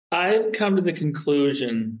I've come to the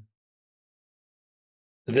conclusion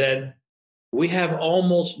that we have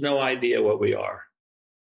almost no idea what we are.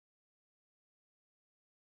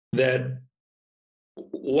 That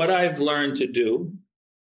what I've learned to do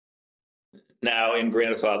now in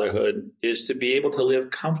grandfatherhood is to be able to live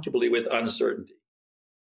comfortably with uncertainty.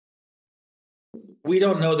 We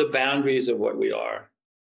don't know the boundaries of what we are.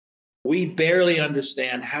 We barely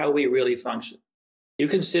understand how we really function. You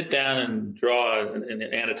can sit down and draw an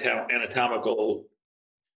anatomical,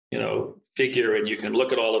 figure, and you can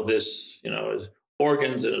look at all of this, as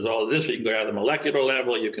organs and as all of this. You can go down to the molecular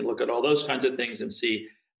level. You can look at all those kinds of things and see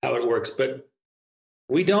how it works. But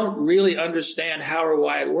we don't really understand how or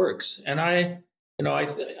why it works. And I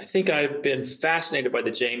think I've been fascinated by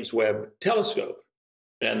the James Webb Telescope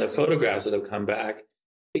and the photographs that have come back,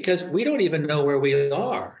 because we don't even know where we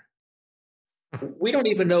are. We don't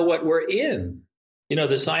even know what we're in.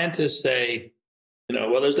 The scientists say,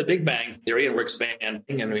 well, there's the Big Bang Theory and we're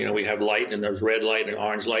expanding, and, we have light, and there's red light and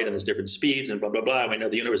orange light, and there's different speeds and blah, blah, blah. And we know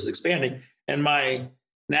the universe is expanding. And my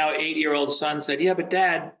now 8-year-old son said, yeah, but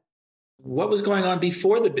Dad, what was going on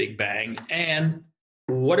before the Big Bang? And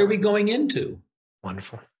what are we going into?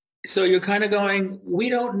 Wonderful. So you're kind of going, we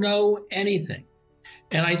don't know anything.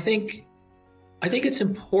 And I think it's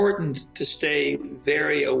important to stay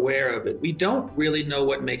very aware of it. We don't really know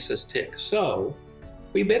what makes us tick. So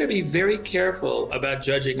we better be very careful about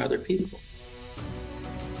judging other people.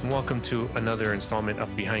 Welcome to another installment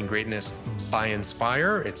of Behind Greatness by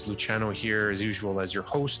Inspire. It's Luciano here, as usual, as your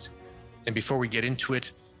host. And before we get into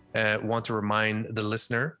it, want to remind the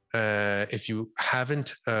listener, if you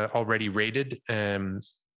haven't already rated,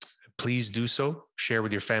 please do so. Share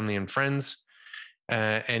with your family and friends.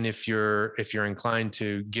 And if you're inclined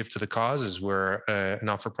to give to the cause, as we're a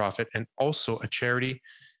not-for-profit and also a charity,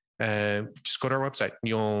 just go to our website.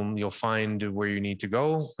 You'll find where you need to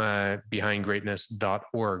go,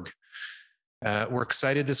 behindgreatness.org. We're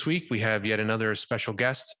excited this week. We have yet another special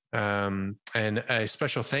guest, and a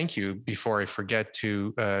special thank you, before I forget,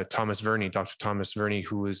 to Thomas Verney, Dr. Thomas Verney,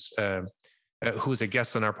 who was a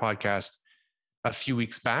guest on our podcast a few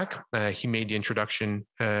weeks back. He made the introduction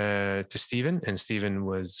to Stephen, and Stephen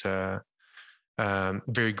was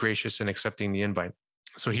very gracious in accepting the invite.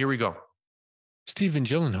 So here we go. Stephen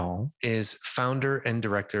Gyllenhaal is founder and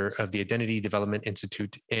director of the Identity Development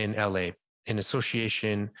Institute in LA, in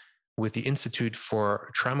association with the Institute for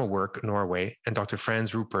Trauma Work Norway and Dr.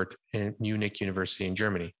 Franz Rupert in Munich University in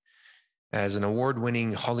Germany. As an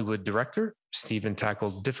award-winning Hollywood director, Stephen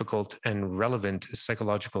tackled difficult and relevant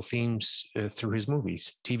psychological themes through his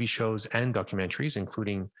movies, TV shows, and documentaries,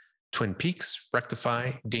 including Twin Peaks,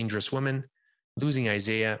 Rectify, Dangerous Woman, Losing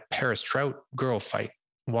Isaiah, Paris Trout, Girl Fight,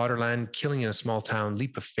 Waterland, Killing in a Small Town,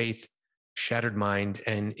 Leap of Faith, Shattered Mind,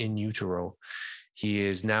 and In Utero. He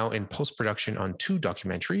is now in post-production on 2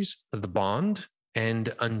 documentaries, The Bond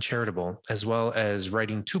and Uncharitable, as well as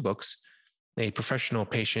writing 2 books, A Professional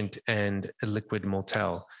Patient and A Liquid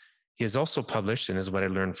Motel. He has also published, and this is what I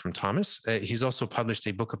learned from Thomas, he's also published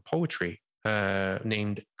a book of poetry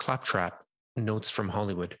named Claptrap, Notes from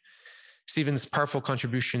Hollywood. Stephen's powerful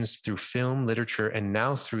contributions through film, literature, and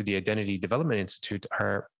now through the Identity Development Institute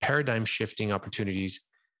are paradigm-shifting opportunities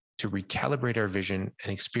to recalibrate our vision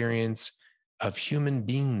and experience of human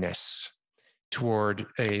beingness towards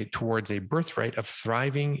a birthright of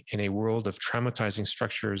thriving in a world of traumatizing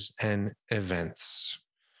structures and events.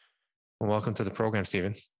 Well, welcome to the program,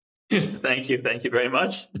 Stephen. Thank you. Thank you very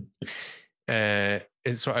much. And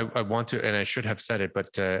so I want to, and I should have said it,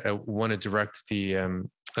 but I want to direct the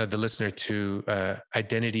listener to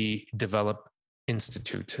Identity Develop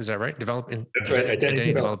Institute. Is that right? That's right.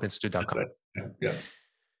 IdentityDevelopInstitute.com. Right. Yeah.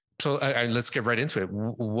 So let's get right into it.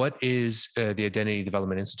 What is the Identity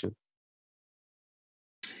Development Institute?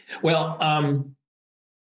 Well,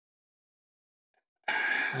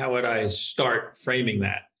 how would I start framing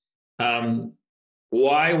that?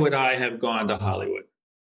 Why would I have gone to Hollywood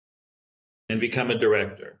and become a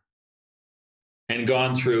director and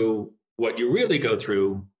gone through what you really go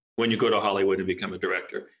through when you go to Hollywood and become a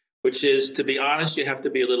director, which is, to be honest, you have to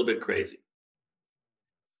be a little bit crazy.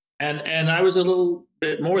 And I was a little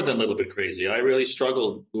bit more than a little bit crazy. I really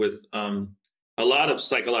struggled with a lot of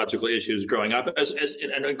psychological issues growing up,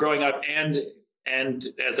 and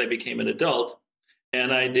as I became an adult.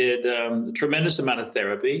 And I did a tremendous amount of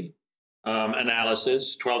therapy,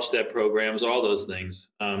 analysis, 12-step programs, all those things.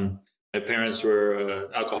 My parents were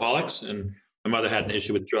alcoholics, and my mother had an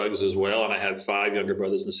issue with drugs as well. And I had 5 younger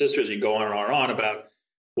brothers and sisters. You go on and on and on about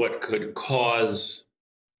what could cause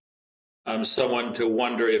someone to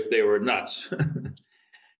wonder if they were nuts.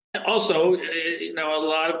 Also, a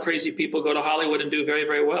lot of crazy people go to Hollywood and do very,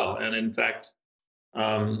 very well. And in fact,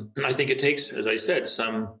 I think it takes, as I said,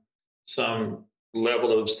 some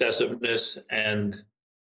level of obsessiveness and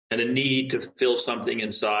a need to fill something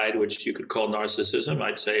inside, which you could call narcissism.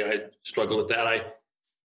 I'd say I struggle with that.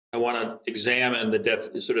 I want to examine the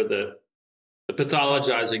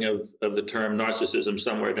pathologizing of the term narcissism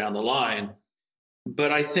somewhere down the line.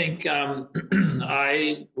 But I think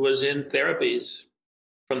I was in therapies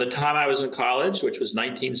from the time I was in college, which was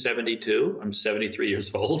 1972. I'm 73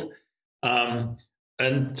 years old,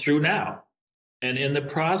 and through now. And in the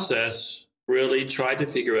process, really tried to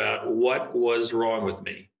figure out what was wrong with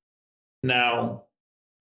me. Now,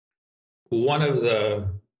 one of the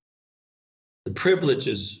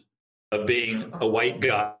privileges of being a white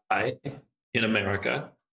guy in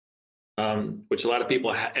America, which a lot of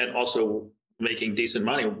people and also making decent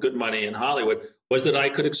money, good money in Hollywood, was that I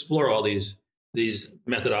could explore all these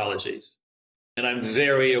methodologies. And I'm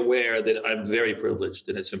very aware that I'm very privileged,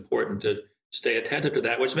 and it's important to stay attentive to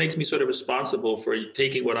that, which makes me sort of responsible for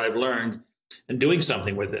taking what I've learned and doing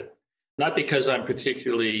something with it. Not because I'm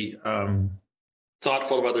particularly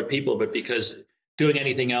thoughtful of other people, but because doing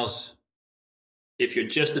anything else, if you're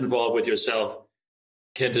just involved with yourself,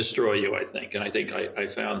 can destroy you, I think. And I think I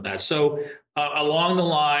found that. So along the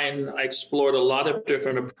line, I explored a lot of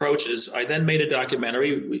different approaches. I then made a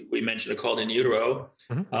documentary, we mentioned it, called In Utero,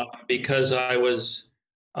 because I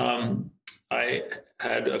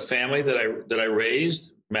had a family that I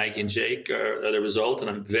raised. Maggie and Jake are the result, and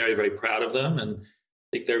I'm very, very proud of them. And I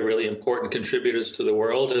think they're really important contributors to the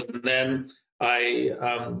world. And then I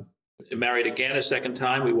married again a second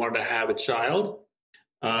time. We wanted to have a child.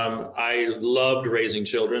 I loved raising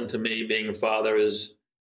children. To me, being a father is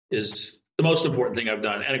the most important thing I've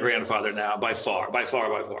done, and a grandfather now, by far.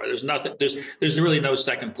 There's really no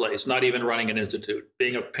second place, not even running an institute.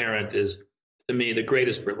 Being a parent is, to me, the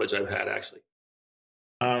greatest privilege I've had, actually.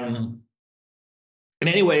 And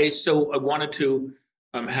anyway, so I wanted to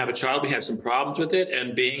have a child. We had some problems with it,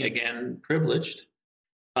 and being, again, privileged,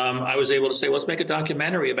 I was able to say, let's make a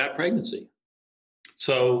documentary about pregnancy.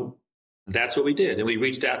 So that's what we did. And we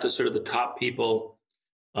reached out to sort of the top people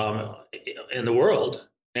in the world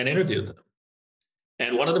and interviewed them.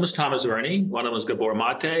 And one of them was Thomas Verney. One of them was Gabor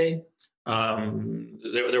Mate.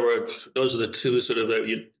 Those are the two sort of,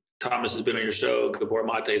 Thomas has been on your show. Gabor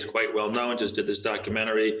Mate is quite well known, just did this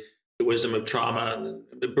documentary, The Wisdom of Trauma,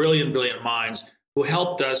 the brilliant, brilliant minds who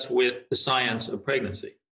helped us with the science of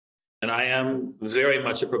pregnancy. And I am very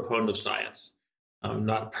much a proponent of science.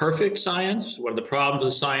 Not perfect science. One of the problems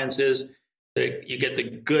with science is that you get the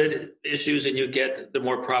good issues and you get the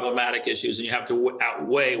more problematic issues, and you have to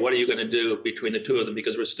outweigh what are you going to do between the two of them,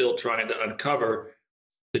 because we're still trying to uncover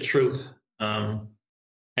the truth. And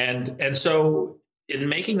so in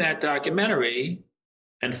making that documentary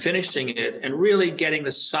and finishing it and really getting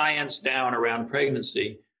the science down around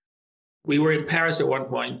pregnancy, we were in Paris at one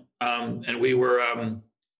point, and we were on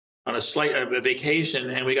a vacation,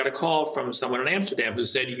 and we got a call from someone in Amsterdam who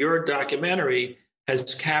said, your documentary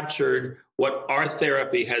has captured what our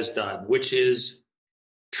therapy has done, which is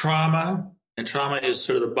trauma, and trauma is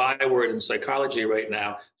sort of the byword in psychology right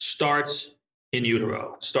now, starts in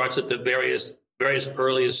utero, starts at the various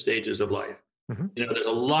earliest stages of life. Mm-hmm. There's a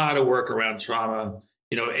lot of work around trauma,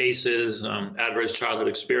 ACEs, adverse childhood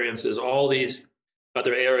experiences, all these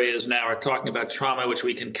other areas now are talking about trauma, which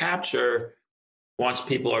we can capture once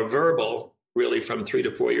people are verbal, really from 3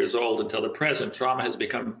 to 4 years old until the present. Trauma has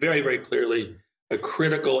become very, very clearly a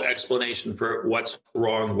critical explanation for what's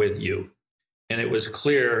wrong with you. And it was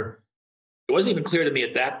clear, it wasn't even clear to me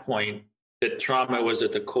at that point that trauma was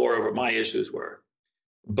at the core of what my issues were.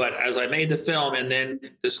 But as I made the film and then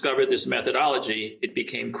discovered this methodology, it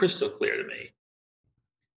became crystal clear to me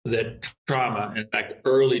that trauma, in fact,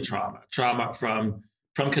 early trauma from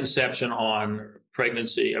conception on,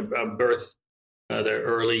 pregnancy, birth, the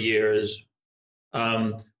early years,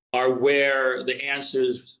 are where the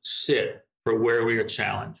answers sit for where we are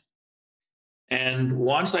challenged. And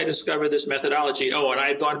once I discovered this methodology, and I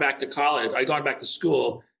had gone back to college, I'd gone back to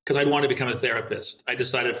school because I'd want to become a therapist. I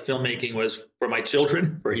decided filmmaking was for my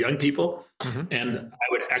children, for young people, and I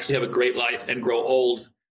would actually have a great life and grow old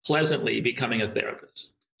pleasantly becoming a therapist.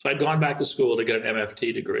 So I'd gone back to school to get an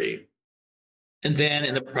MFT degree. And then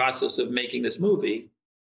in the process of making this movie,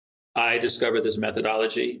 I discovered this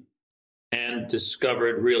methodology and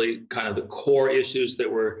discovered really kind of the core issues that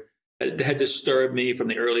had disturbed me from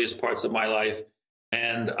the earliest parts of my life.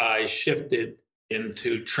 And I shifted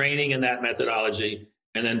into training in that methodology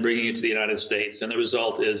and then bringing it to the United States. And the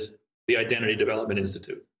result is the Identity Development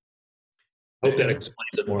Institute. Hope that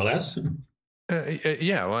explains it more or less.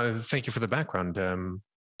 Yeah, well, thank you for the background.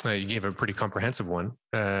 You gave a pretty comprehensive one,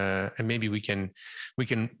 and maybe we can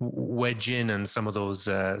wedge in on some of those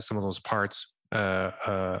parts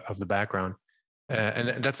of the background.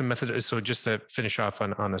 And that's a method. So just to finish off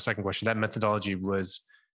on the second question, that methodology was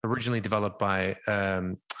originally developed by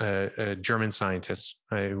a German scientist.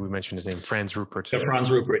 We mentioned his name, Franz Rupert. Yeah, Franz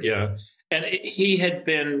Rupert, yeah. And he had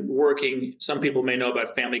been working, some people may know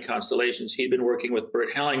about family constellations. He'd been working with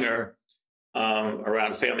Bert Hellinger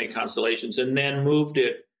around family constellations, and then moved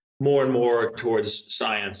it more and more towards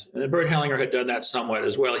science. And Bert Hellinger had done that somewhat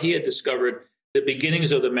as well. He had discovered the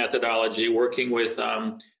beginnings of the methodology working with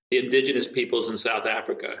the indigenous peoples in South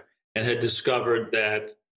Africa, and had discovered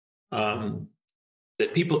that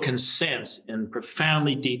that people can sense in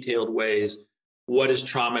profoundly detailed ways what is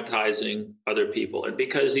traumatizing other people. And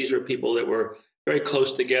because these were people that were very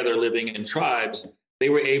close together living in tribes, they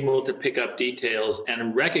were able to pick up details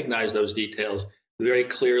and recognize those details very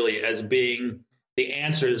clearly as being the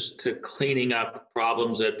answers to cleaning up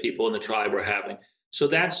problems that people in the tribe were having. So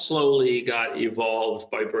that slowly got evolved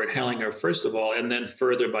by Bert Hellinger, first of all, and then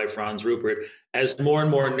further by Franz Rupert, as more and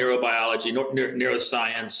more neurobiology,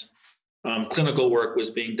 neuroscience, clinical work was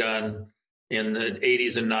being done in the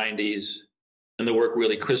 80s and 90s. And the work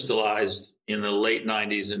really crystallized in the late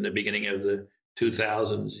 90s and the beginning of the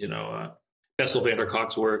 2000s. Bessel van der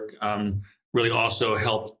Kolk's work really also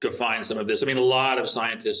helped define some of this. I mean, a lot of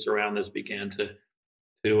scientists around this began to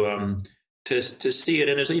see it.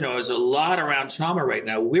 And there's a lot around trauma right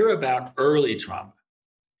now. We're about early trauma,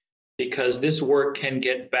 because this work can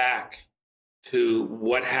get back to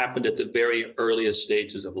what happened at the very earliest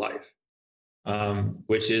stages of life,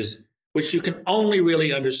 which you can only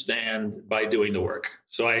really understand by doing the work.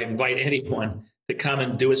 So I invite anyone to come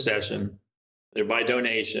and do a session. They're by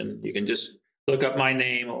donation. You can just look up my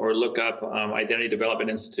name or look up Identity Development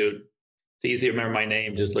Institute. It's easy to remember my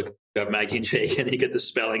name. Just look up Maggie and Jake, and you get the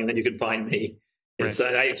spelling, and then you can find me. Right.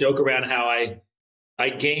 I joke around how I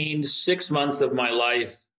gained 6 months of my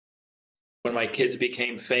life when my kids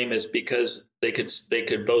became famous because they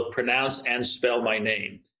could both pronounce and spell my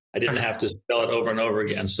name. I didn't have to spell it over and over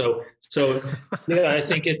again. So yeah, I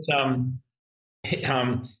think it's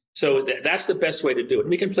so that's the best way to do it.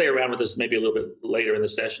 We can play around with this maybe a little bit later in the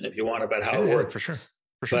session if you want about how it works. For sure.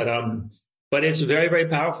 But it's very, very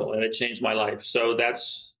powerful, and it changed my life. So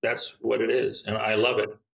that's what it is, and I love it.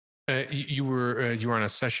 You were on a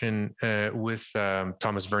session with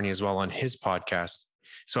Thomas Verney as well on his podcast.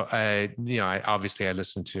 So I obviously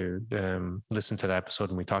listened to that episode,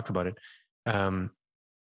 and we talked about it.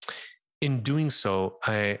 In doing so,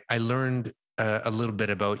 I learned a little bit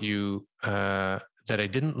about you that I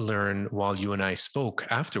didn't learn while you and I spoke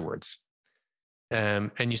afterwards.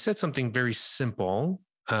 And you said something very simple.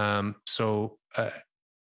 But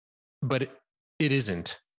it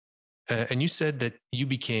isn't. And you said that you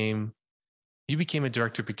became a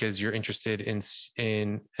director because you're interested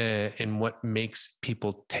in what makes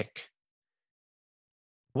people tick.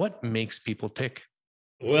 What makes people tick?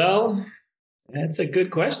 Well, that's a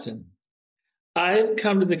good question. I've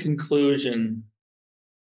come to the conclusion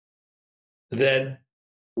that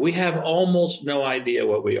we have almost no idea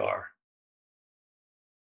what we are.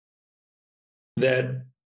 That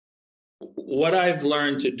what I've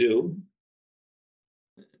learned to do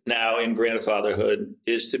now in grandfatherhood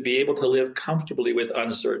is to be able to live comfortably with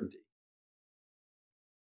uncertainty.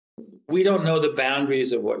 We don't know the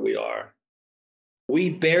boundaries of what we are.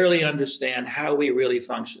 We barely understand how we really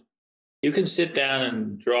function. You can sit down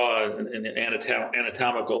and draw an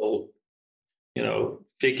anatomical,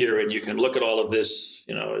 figure, and you can look at all of this,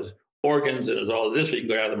 as organs and as all of this. You can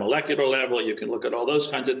go down to the molecular level. You can look at all those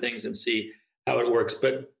kinds of things and see how it works.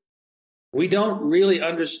 But we don't really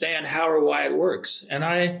understand how or why it works. And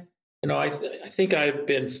I think I've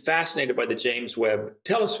been fascinated by the James Webb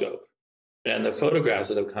Telescope and the photographs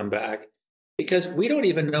that have come back, because we don't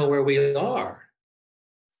even know where we are.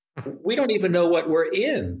 We don't even know what we're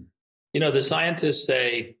in. The scientists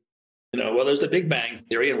say, well, there's the Big Bang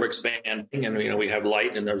Theory, and we're expanding, and we have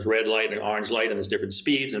light, and there's red light and orange light, and there's different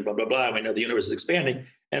speeds, and blah blah blah. And we know the universe is expanding.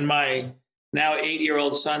 And my now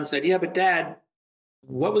 8-year-old son said, "Yeah, but Dad,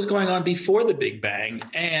 what was going on before the Big Bang,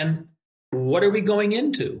 and what are we going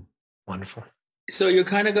into?" Wonderful. So you're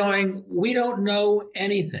kind of going, we don't know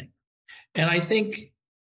anything, and I think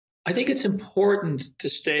it's important to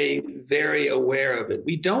stay very aware of it.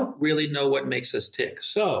 We don't really know what makes us tick,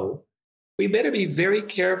 so we better be very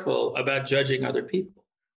careful about judging other people.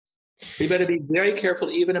 We better be very careful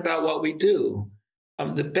even about what we do.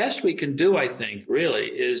 The best we can do, I think, really,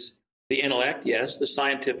 is the intellect, yes, the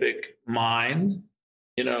scientific mind,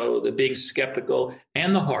 the being skeptical,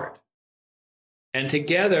 and the heart. And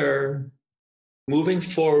together, moving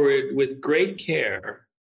forward with great care,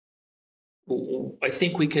 I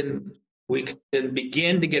think we can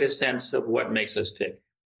begin to get a sense of what makes us tick.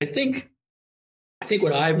 I think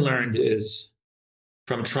what I've learned is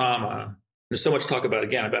from trauma. There's so much talk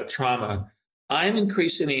about trauma. I'm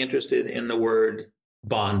increasingly interested in the word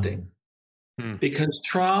bonding because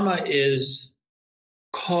trauma is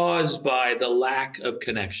caused by the lack of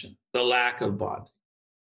connection, the lack of bonding.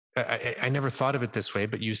 I never thought of it this way,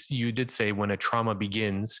 but you did say when a trauma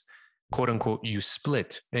begins, quote unquote, you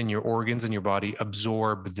split and your organs in your body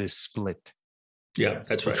absorb this split. Yeah,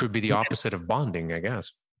 that's right. Which would be the opposite of bonding, I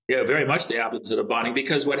guess. Yeah, very much the opposite of bonding,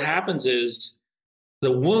 because what happens is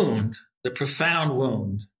the wound, the profound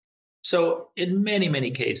wound. So in many,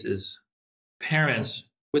 many cases, parents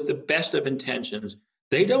with the best of intentions,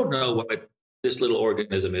 they don't know what this little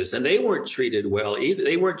organism is. And they weren't treated well either.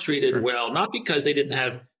 They weren't treated well, not because they didn't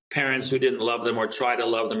have parents who didn't love them or try to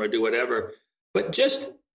love them or do whatever, but just,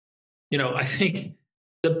 I think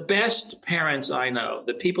the best parents I know,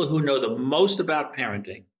 the people who know the most about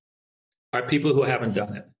parenting, are people who haven't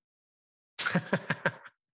done it.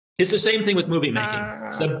 It's the same thing with movie making.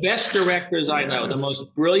 The best directors I know, the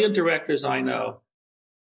most brilliant directors I know,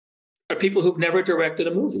 are people who've never directed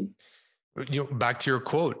a movie. Back to your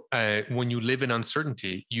quote, when you live in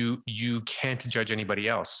uncertainty, you can't judge anybody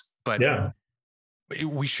else. But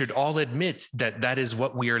we should all admit that is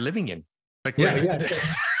what we are living in. Like,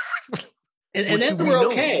 and then we're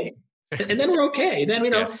okay. And then we're okay. Then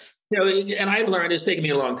and I've learned, it's taken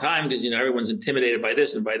me a long time because everyone's intimidated by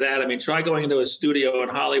this and by that. I mean, try going into a studio in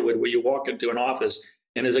Hollywood where you walk into an office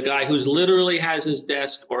and there's a guy who's literally has his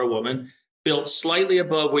desk, or a woman, built slightly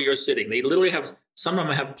above where you're sitting. They literally have, some of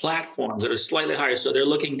them have platforms that are slightly higher, so they're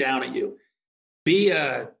looking down at you. Be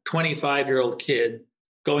a 25-year-old kid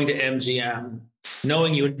going to MGM,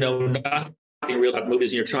 knowing you know nothing real about movies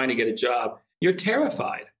and you're trying to get a job. You're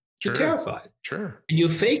terrified. You're terrified. Sure. And you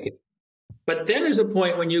fake it. But then there's a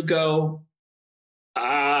point when you go,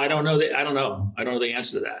 I don't know the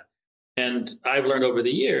answer to that. And I've learned over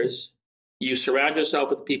the years, you surround yourself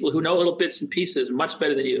with people who know little bits and pieces much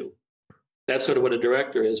better than you. That's sort of what a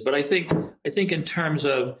director is. But I think in terms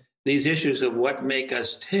of these issues of what make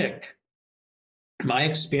us tick, my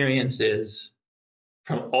experience is,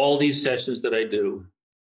 from all these sessions that I do,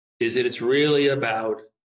 is that it's really about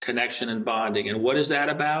connection and bonding. And what is that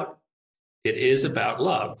about? It is about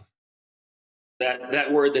love.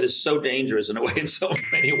 That word that is so dangerous in a way, in so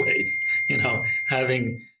many ways.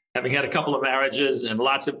 Having had a couple of marriages and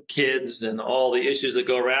lots of kids and all the issues that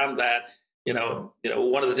go around that,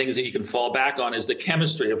 one of the things that you can fall back on is the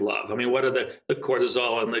chemistry of love. I mean, what are the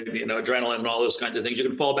cortisol and the adrenaline and all those kinds of things? You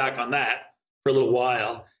can fall back on that for a little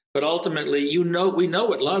while, but ultimately, we know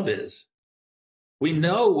what love is. We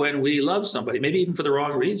know when we love somebody, maybe even for the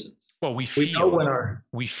wrong reasons. Well, we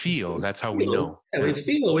feel. That's how we know. Yeah, we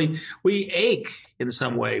feel. We ache in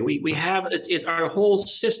some way. We have. It's our whole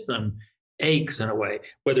system aches in a way.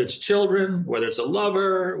 Whether it's children, whether it's a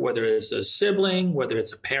lover, whether it's a sibling, whether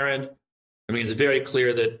it's a parent. I mean, it's very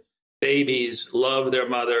clear that babies love their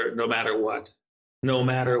mother no matter what. No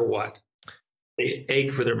matter what, they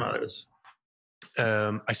ache for their mothers.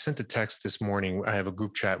 I sent a text this morning. I have a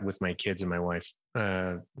group chat with my kids and my wife.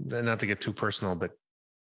 Not to get too personal, but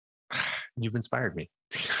you've inspired me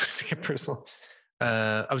to get personal.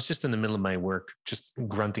 I was just in the middle of my work, just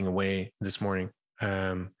grunting away this morning.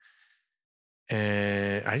 And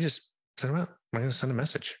I just said, well, I'm going to send a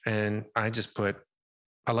message. And I just put,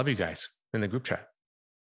 I love you guys in the group chat.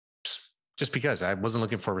 Just because I wasn't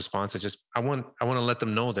looking for a response. I want to let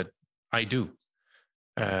them know that I do.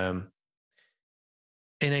 And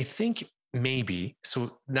I think maybe,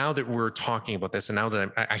 so now that we're talking about this, and now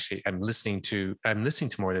that I'm listening to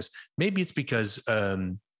more of this, maybe it's because,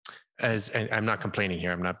 and I'm not complaining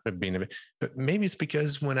here, I'm not being, but maybe it's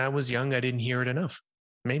because when I was young, I didn't hear it enough.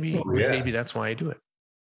 Maybe that's why I do it.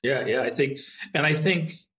 Yeah. I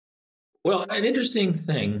think, well, an interesting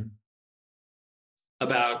thing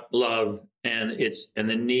about love and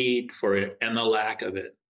the need for it and the lack of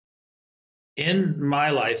it. In my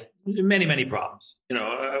life, many, many problems.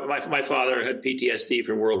 My father had PTSD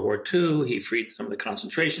from World War II. He freed some of the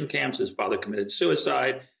concentration camps. His father committed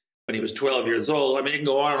suicide when he was 12 years old. I mean, it can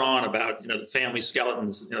go on and on about, the family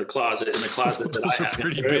skeletons in the closet that I have.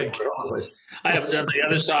 Pretty big. I have on the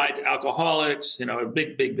other side, alcoholics, a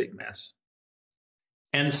big, big, big mess.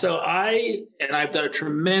 And so I've done a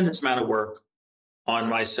tremendous amount of work on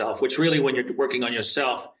myself, which really, when you're working on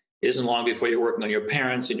yourself, isn't long before you're working on your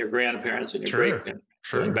parents and your grandparents and your great-grandparents.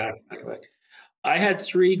 Sure. Back. I had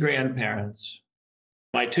 3 grandparents,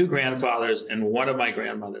 my 2 grandfathers and one of my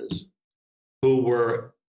grandmothers, who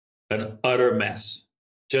were an utter mess,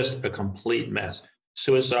 just a complete mess.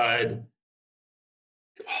 Suicide,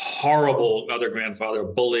 horrible other grandfather,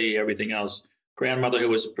 bully, everything else. Grandmother who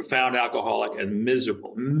was a profound alcoholic and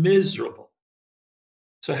miserable, miserable.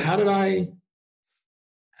 So how did I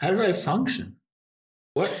function?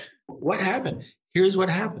 What happened? Here's what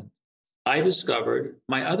happened. I discovered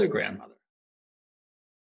my other grandmother,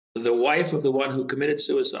 the wife of the one who committed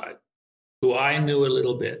suicide, who I knew a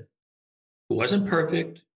little bit, who wasn't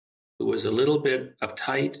perfect, who was a little bit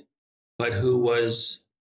uptight, but who was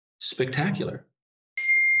spectacular.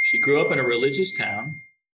 She grew up in a religious town,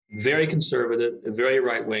 very conservative, very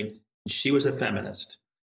right wing. She was a feminist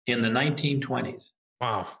in the 1920s.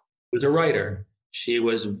 Wow. She was a writer. She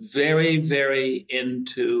was very, very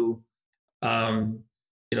into,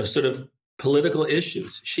 sort of political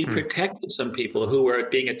issues. She protected some people who were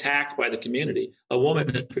being attacked by the community, a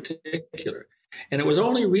woman in particular. And it was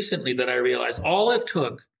only recently that I realized all it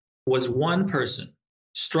took was one person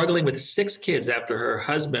struggling with 6 kids after her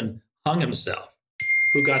husband hung himself,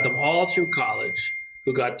 who got them all through college,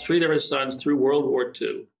 who got 3 of her sons through World War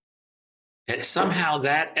II. And somehow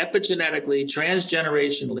that epigenetically,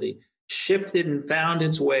 transgenerationally, shifted and found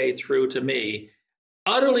its way through to me,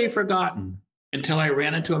 utterly forgotten until I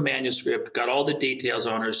ran into a manuscript, got all the details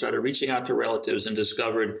on her, started reaching out to relatives, and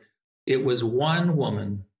discovered it was one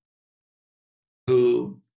woman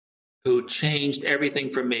who changed everything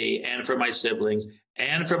for me and for my siblings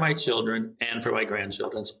and for my children and for my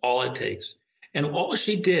grandchildren. That's all it takes. And all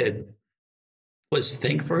she did was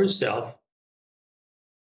think for herself,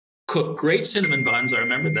 cook great cinnamon buns, I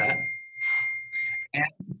remember that,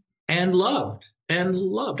 and loved, and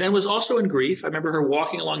was also in grief. I remember her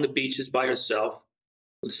walking along the beaches by herself,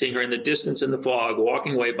 seeing her in the distance in the fog,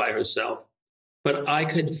 walking away by herself. But I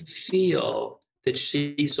could feel that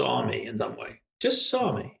she saw me in some way, just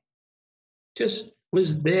saw me, just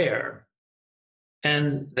was there.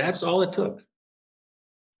 And that's all it took.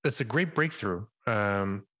 That's a great breakthrough.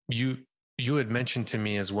 You had mentioned to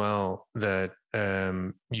me as well that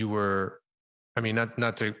you were, I mean,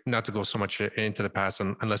 not to go so much into the past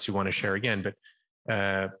unless you want to share again, but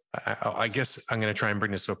I guess I'm going to try and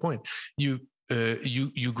bring this to a point. You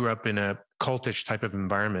grew up in a cultish type of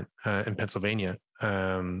environment in Pennsylvania,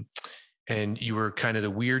 and you were kind of the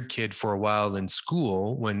weird kid for a while in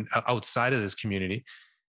school when outside of this community.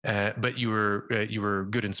 But you were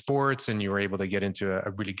good in sports, and you were able to get into a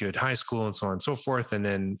really good high school and so on and so forth. And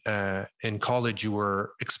then in college, you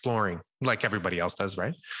were exploring like everybody else does,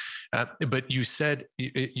 right? But you said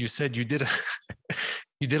you did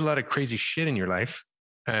you did a lot of crazy shit in your life,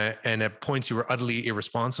 and at points you were utterly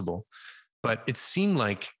irresponsible. But it seemed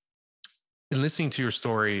like, in listening to your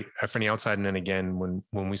story from the outside, and then again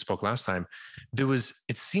when we spoke last time,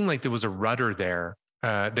 it seemed like there was a rudder there.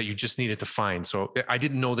 That you just needed to find. So I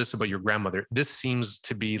didn't know this about your grandmother. This seems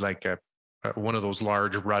to be like one of those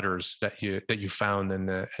large rudders that you found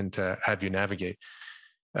and to have you navigate.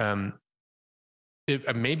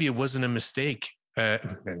 Maybe it wasn't a mistake.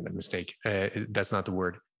 That's not the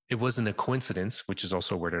word. It wasn't a coincidence, which is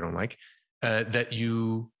also a word I don't like. That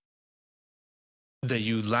you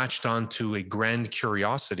latched onto a grand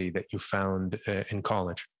curiosity that you found in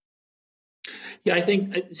college. Yeah, I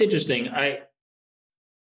think it's interesting.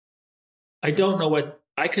 I don't know what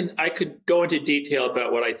I could go into detail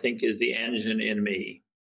about what I think is the engine in me.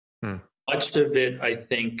 Much of it, I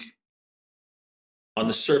think, on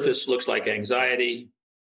the surface looks like anxiety.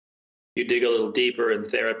 You dig a little deeper in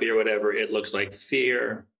therapy or whatever, it looks like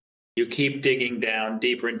fear. You keep digging down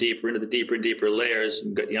deeper and deeper into the deeper and deeper layers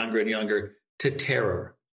and get younger and younger to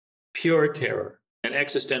terror, pure terror, an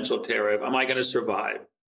existential terror of, am I going to survive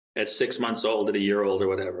at 6 months old, at a year old or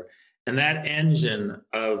whatever? And that engine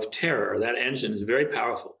of terror, that engine is very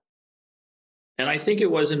powerful. And I think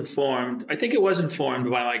it was informed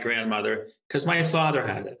by my grandmother because my father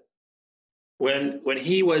had it. When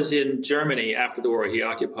he was in Germany after the war, he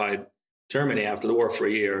occupied Germany after the war for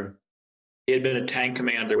a year. He had been a tank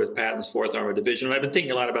commander with Patton's 4th Armored Division. And I've been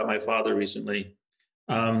thinking a lot about my father recently.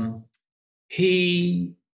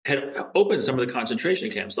 He had opened some of the concentration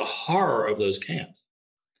camps, the horror of those camps.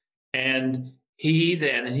 And he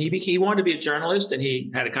wanted to be a journalist, and he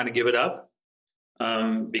had to kind of give it up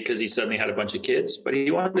because he suddenly had a bunch of kids. But he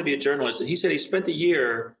wanted to be a journalist, and he said he spent the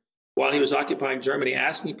year while he was occupying Germany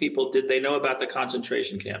asking people, did they know about the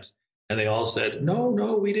concentration camps? And they all said, no,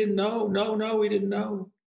 we didn't know. No, we didn't know.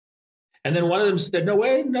 And then one of them said, no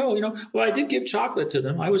way, no, well, I did give chocolate to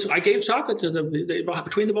them. I gave chocolate to them well,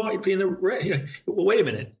 wait a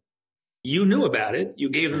minute. You knew about it.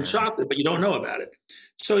 You gave them chocolate, but you don't know about it.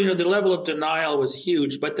 So, the level of denial was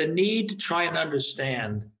huge, but the need to try and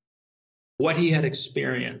understand what he had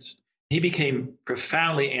experienced. He became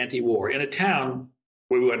profoundly anti-war in a town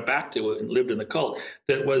where we went back to and lived in the cult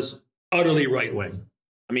that was utterly right-wing.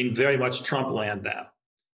 I mean, very much Trump land now.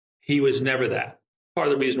 He was never that. Part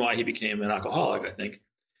of the reason why he became an alcoholic, I think.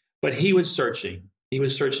 But he was searching. He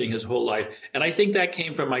was searching his whole life. And I think that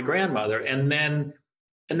came from my grandmother. And then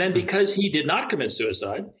because he did not commit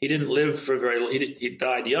suicide, he didn't live for very long. He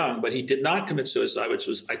died young, but he did not commit suicide, which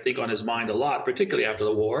was, I think, on his mind a lot, particularly after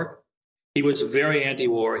the war. He was very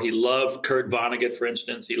anti-war. He loved Kurt Vonnegut, for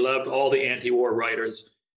instance. He loved all the anti-war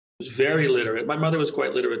writers. He was very literate. My mother was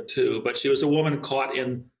quite literate too, but she was a woman caught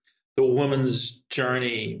in the woman's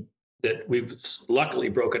journey that we've luckily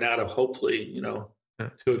broken out of, hopefully, you know,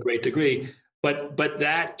 to a great degree. But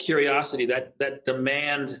that curiosity, that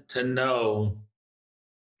demand to know,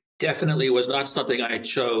 definitely was not something I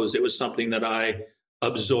chose. It was something that I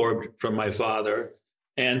absorbed from my father.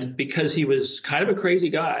 And because he was kind of a crazy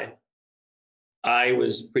guy, I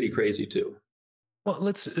was pretty crazy too. Well,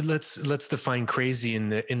 let's define crazy in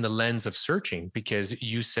the lens of searching, because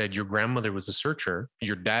you said your grandmother was a searcher,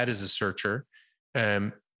 your dad is a searcher.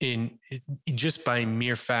 In just by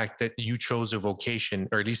mere fact that you chose a vocation,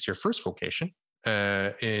 or at least your first vocation,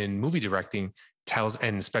 in movie directing,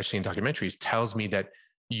 and especially in documentaries, tells me that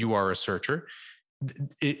you are a searcher.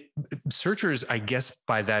 Searchers, I guess,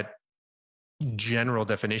 by that general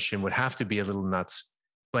definition, would have to be a little nuts,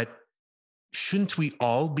 but shouldn't we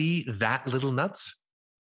all be that little nuts?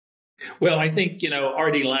 Well, I think, you know,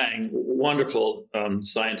 R.D. Laing, wonderful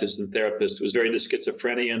scientist and therapist, who was very into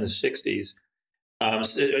schizophrenia in the 60s,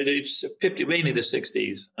 mainly the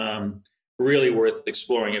 60s, really worth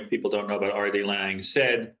exploring if people don't know about R.D. Laing,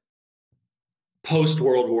 said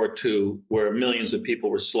post-World War II, where millions of people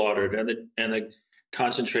were slaughtered, and the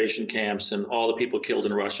concentration camps and all the people killed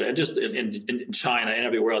in Russia and just in China and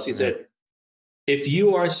everywhere else, he said, if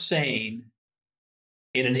you are sane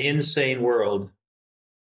in an insane world,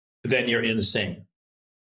 then you're insane.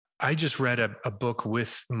 I just read a book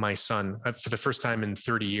with my son for the first time in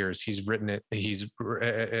 30 years. He's written it. He's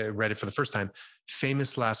read it for the first time.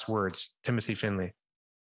 Famous Last Words, Timothy Finley,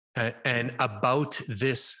 and about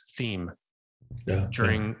this theme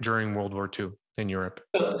during World War II in Europe.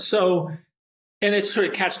 So, and it's sort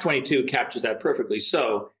of Catch-22 captures that perfectly.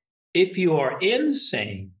 So if you are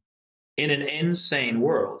insane in an insane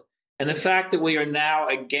world, and the fact that we are now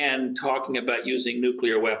again talking about using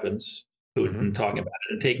nuclear weapons, Putin talking about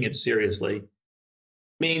it and taking it seriously,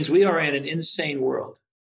 means we are in an insane world.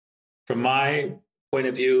 From my point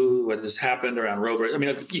of view, what has happened around Roe v. I mean,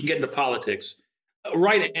 you can get into politics,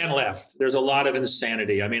 right and left. There's a lot of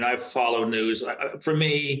insanity. I mean, I follow news. For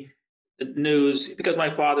me, news, because my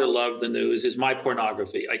father loved the news, is my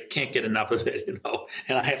pornography. I can't get enough of it, you know,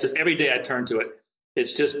 and I have to, every day I turn to it.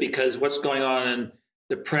 It's just because what's going on in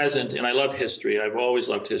the present, and I love history, I've always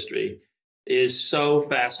loved history, is so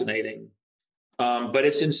fascinating. But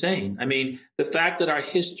it's insane. I mean, the fact that our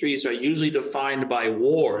histories are usually defined by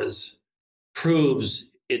wars proves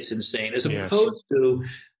it's insane, as opposed to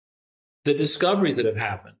the discoveries that have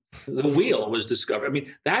happened. The wheel was discovered. I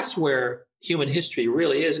mean, that's where human history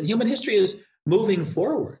really is. And human history is moving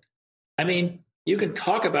forward. I mean, you can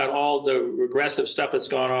talk about all the regressive stuff that's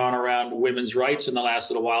gone on around women's rights in the last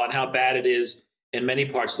little while and how bad it is in many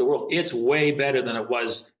parts of the world. It's way better than it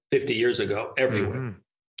was 50 years ago everywhere.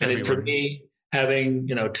 And for me, having,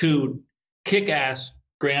 you know, two kick-ass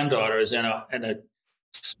granddaughters and a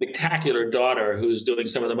spectacular daughter who's doing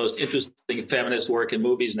some of the most interesting feminist work in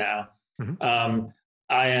movies now,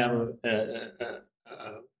 I am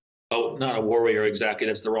not a warrior exactly.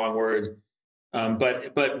 That's the wrong word.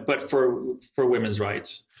 But for women's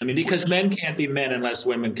rights. I mean, because men can't be men unless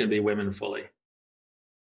women can be women fully,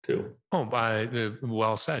 too. Oh,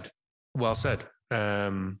 well said. Well said.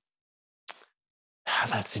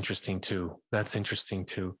 That's interesting too.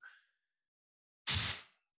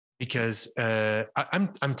 Because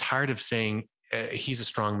I'm tired of saying he's a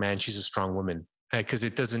strong man, she's a strong woman, because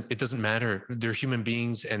it doesn't matter. They're human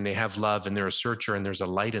beings and they have love and they're a searcher and there's a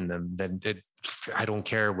light in them. I don't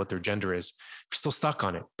care what their gender is. We're still stuck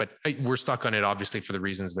on it, but we're stuck on it obviously for the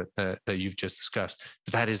reasons that you've just discussed.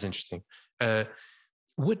 But that is interesting.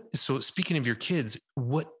 So speaking of your kids,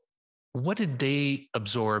 what did they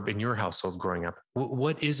absorb in your household growing up?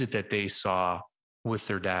 What is it that they saw with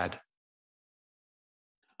their dad?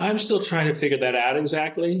 I'm still trying to figure that out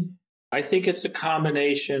exactly. I think it's a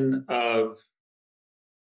combination of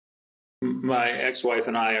my ex-wife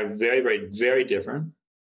and I are very, very, very different.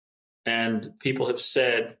 And people have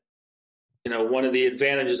said, you know, one of the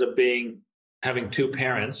advantages of having two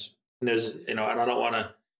parents, and there's, you know, and I don't want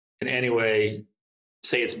to in any way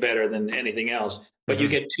say it's better than anything else, but you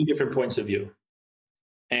get two different points of view.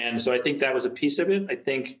 And so I think that was a piece of it. I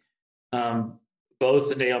think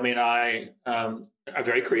both Naomi and I are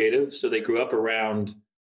very creative. So they grew up around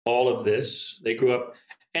all of this. They grew up,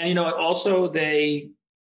 and also they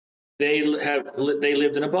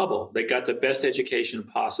lived in a bubble. They got the best education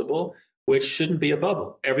possible, which shouldn't be a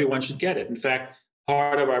bubble. Everyone should get it. In fact,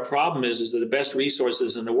 part of our problem is that the best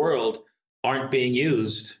resources in the world aren't being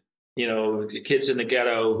used. The kids in the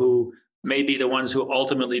ghetto who may be the ones who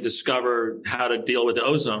ultimately discover how to deal with the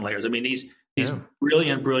ozone layers. I mean, these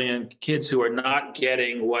brilliant kids who are not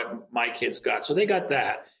getting what my kids got. So they got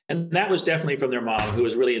that. And that was definitely from their mom, who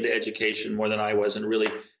was really into education more than I was, and really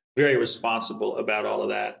very responsible about all of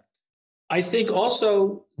that. I think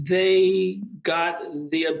also they got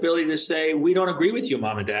the ability to say, we don't agree with you,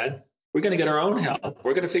 Mom and Dad. We're going to get our own help.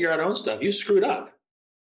 We're going to figure out our own stuff. You screwed up.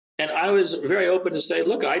 And I was very open to say,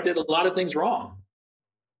 look, I did a lot of things wrong.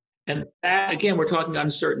 And that, again, we're talking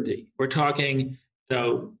uncertainty. We're talking,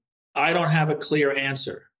 I don't have a clear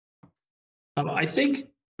answer. I think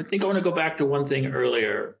I want to go back to one thing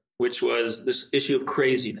earlier, which was this issue of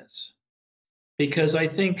craziness. Because I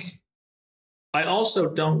think I also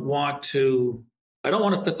don't want to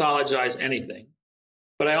pathologize anything,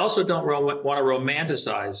 but I also don't want to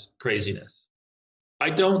romanticize craziness.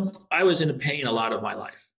 I was in pain a lot of my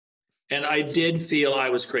life. And I did feel I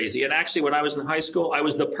was crazy. And actually, when I was in high school, I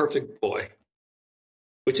was the perfect boy,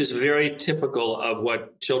 which is very typical of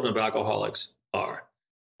what children of alcoholics are.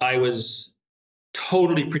 I was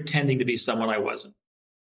totally pretending to be someone I wasn't.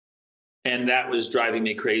 And that was driving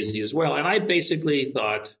me crazy as well. And I basically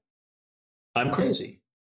thought, I'm crazy.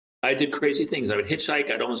 I did crazy things. I would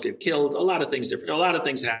hitchhike. I'd almost get killed. A lot of things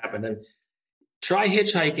happened. And try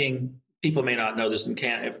hitchhiking. People may not know this and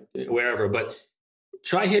can't, wherever, but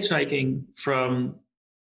try hitchhiking from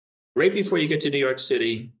right before you get to New York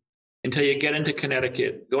City until you get into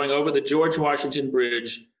Connecticut, going over the George Washington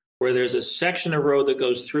Bridge, where there's a section of road that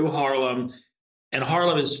goes through Harlem, and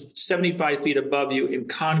Harlem is 75 feet above you in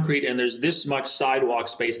concrete, and there's this much sidewalk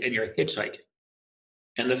space, and you're hitchhiking.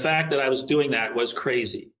 And the fact that I was doing that was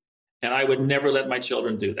crazy. And I would never let my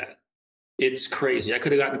children do that. It's crazy. I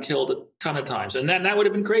could have gotten killed a ton of times. And that would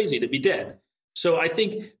have been crazy to be dead. So I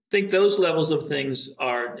think those levels of things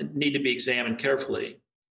need to be examined carefully.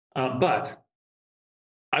 But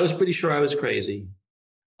I was pretty sure I was crazy.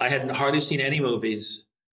 I had hardly seen any movies.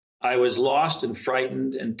 I was lost and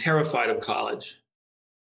frightened and terrified of college.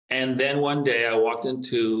 And then one day I walked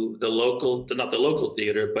into not the local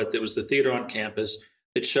theater, but there was the theater on campus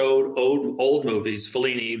that showed old movies,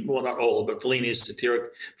 Fellini, well, not old, but Fellini's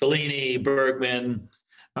satiric, Fellini, Bergman,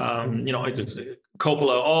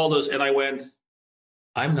 Coppola, all those. And I went,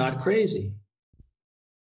 I'm not crazy.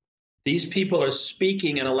 These people are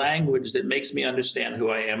speaking in a language that makes me understand who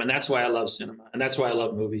I am. And that's why I love cinema. And that's why I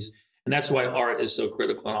love movies. And that's why art is so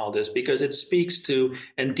critical in all this, because it speaks to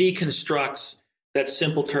and deconstructs that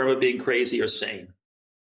simple term of being crazy or sane.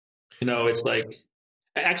 It's like,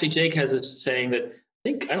 actually, Jake has a saying that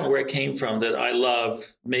I don't know where it came from, that I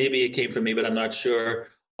love. Maybe it came from me, but I'm not sure.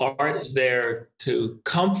 Art is there to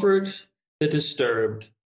comfort the disturbed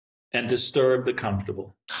and disturb the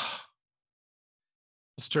comfortable.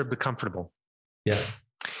 Disturb the comfortable. Yeah.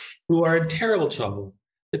 Who are in terrible trouble.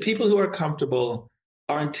 The people who are comfortable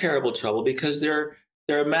are in terrible trouble because they're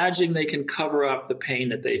imagining they can cover up the pain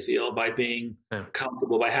that they feel by being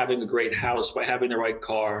comfortable, by having a great house, by having the right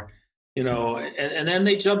car, and then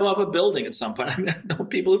they jump off a building at some point. I know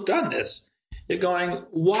people who've done this. You're going,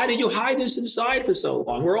 why did you hide this inside for so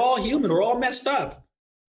long? We're all human. We're all messed up.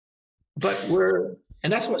 But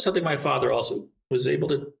and that's something my father also was able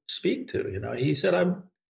to speak to. He said, I'm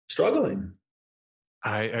struggling.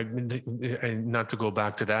 I not to go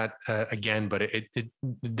back to that again, but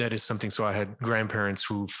that is something. So I had grandparents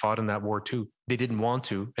who fought in that war too. They didn't want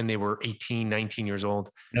to, and they were 18, 19 years old.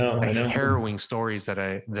 No, I know. Harrowing stories that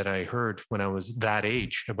I heard when I was that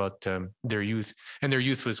age about their youth, and their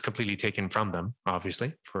youth was completely taken from them,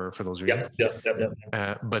 obviously, for those reasons.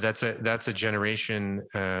 Yep. But that's a generation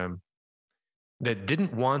that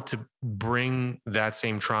didn't want to bring that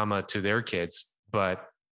same trauma to their kids, but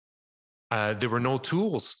there were no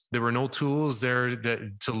tools. There were no tools there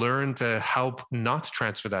to learn to help not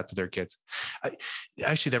transfer that to their kids.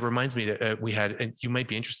 Actually, that reminds me that we had, and you might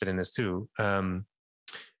be interested in this too,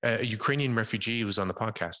 a Ukrainian refugee who was on the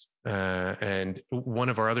podcast. And one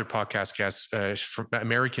of our other podcast guests,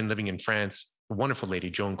 American living in France, a wonderful lady,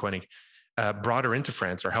 Joan Koenig, brought her into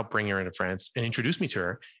France, or helped bring her into France, and introduced me to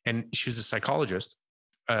her. And she was a psychologist.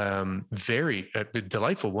 Very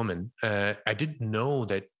delightful woman. I didn't know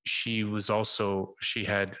that she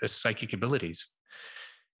had psychic abilities.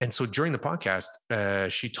 And so during the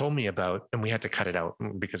podcast, she told me about, and we had to cut it out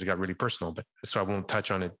because it got really personal, but so I won't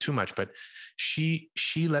touch on it too much, but she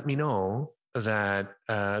let me know that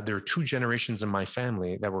there are 2 generations in my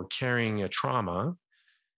family that were carrying a trauma,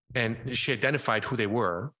 and she identified who they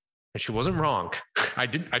were, and she wasn't wrong. I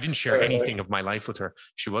didn't share anything of my life with her.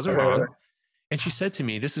 She wasn't wrong. And she said to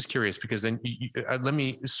me, this is curious, because then let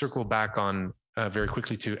me circle back on very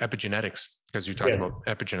quickly to epigenetics, because you talked about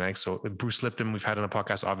epigenetics. So Bruce Lipton, we've had on a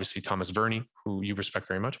podcast, obviously Thomas Verney, who you respect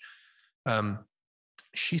very much.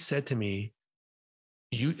 She said to me,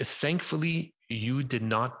 thankfully, you did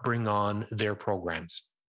not bring on their programs.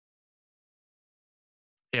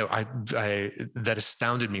 You know, that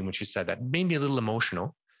astounded me when she said that. Made me a little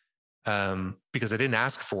emotional because I didn't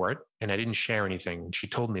ask for it and I didn't share anything. She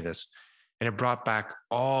told me this, and it brought back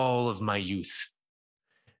all of my youth.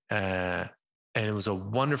 And it was a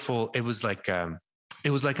wonderful. It was like an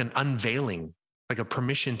unveiling, like a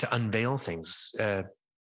permission to unveil things. I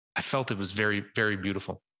felt it was very, very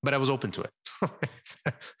beautiful, but I was open to it.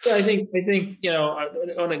 Yeah, I think I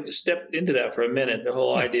want to step into that for a minute. The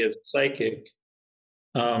whole idea of psychic.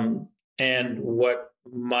 And what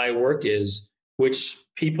my work is, which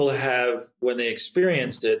people have, when they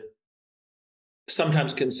experienced it,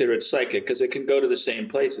 sometimes consider it psychic because it can go to the same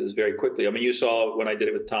places very quickly. I mean, you saw when I did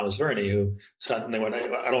it with Thomas Verney, who suddenly, when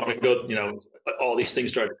I don't want to go, all these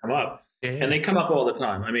things start to come up, and they come up all the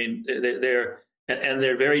time. I mean, they're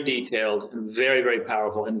very detailed and very, very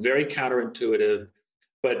powerful and very counterintuitive,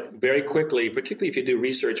 but very quickly, particularly if you do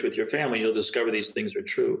research with your family, you'll discover these things are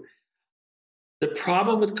true. The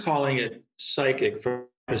problem with calling it psychic from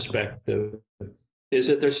my perspective is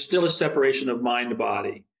that there's still a separation of mind to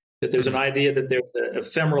body, that there's an idea that there's an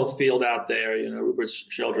ephemeral field out there, Rupert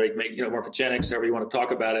Sheldrake, morphogenics, however you want to talk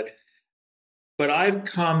about it. But I've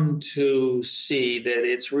come to see that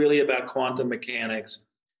it's really about quantum mechanics,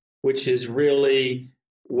 which is really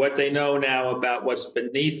what they know now about what's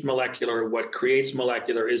beneath molecular, what creates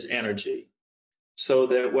molecular is energy. So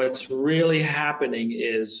that what's really happening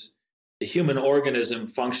is the human organism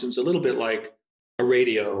functions a little bit like a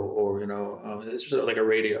radio, or it's sort of like a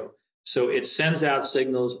radio. So it sends out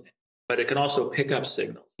signals, but it can also pick up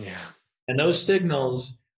signals. Yeah. And those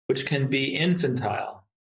signals, which can be infantile,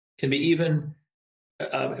 can be even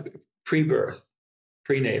pre-birth,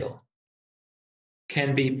 prenatal,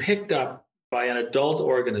 can be picked up by an adult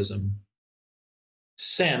organism,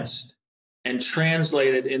 sensed, and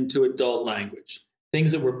translated into adult language.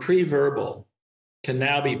 Things that were pre-verbal can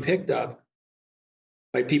now be picked up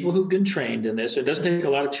by people who've been trained in this. It doesn't take a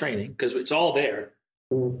lot of training because it's all there.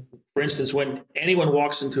 For instance, when anyone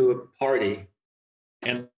walks into a party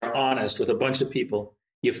and are honest with a bunch of people,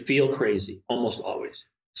 you feel crazy, almost always,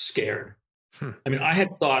 scared. I mean, I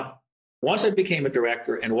had thought once I became a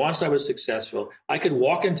director and once I was successful, I could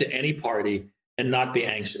walk into any party and not be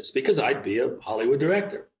anxious because I'd be a Hollywood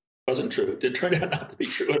director. Wasn't true. It turned out not to be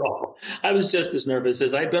true at all. I was just as nervous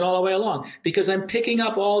as I'd been all the way along because I'm picking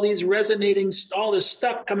up all these resonating, all this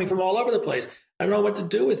stuff coming from all over the place. I don't know what to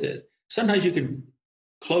do with it. Sometimes you can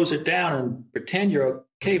close it down and pretend you're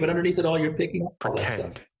okay, but underneath it all, you're picking up all that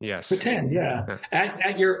stuff. Yes. Pretend, yeah.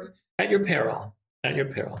 At your peril. At your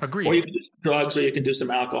peril. Agreed. Or you can do some drugs, or you can do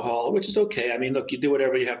some alcohol, which is okay. I mean, look, you do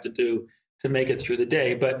whatever you have to do to make it through the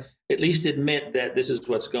day, but at least admit that this is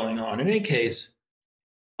what's going on. In any case,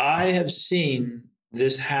 I have seen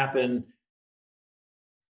this happen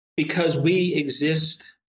because we exist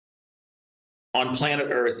on planet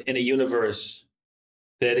Earth in a universe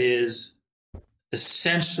that is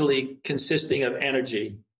essentially consisting of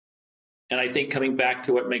energy. And I think coming back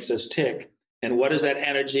to what makes us tick, and what is that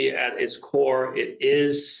energy at its core? It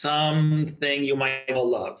is something you might all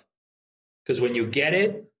love. Because when you get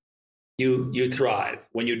it, you thrive.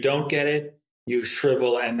 When you don't get it, you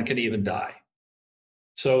shrivel and can even die.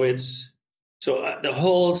 So the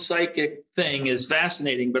whole psychic thing is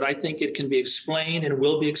fascinating, but I think it can be explained and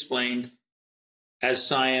will be explained as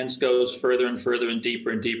science goes further and further and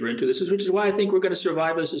deeper into this, which is why I think we're going to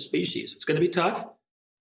survive as a species. It's going to be tough.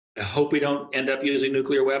 I hope we don't end up using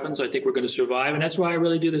nuclear weapons. I think we're going to survive. And that's why I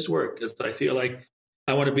really do this work, because I feel like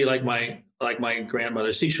I want to be like my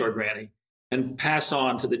grandmother, Seashore Granny, and pass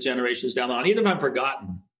on to the generations down the line, even if I'm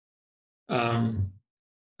forgotten,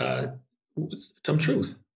 some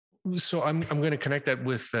truth. So I'm going to connect that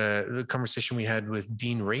with the conversation we had with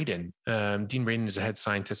Dean Radin. Dean Radin is a head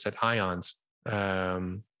scientist at IONS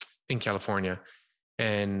in California.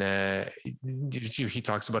 And he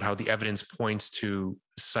talks about how the evidence points to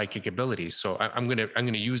psychic abilities. So I'm going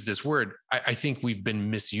to use this word. I think we've been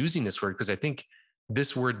misusing this word because I think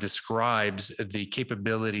this word describes the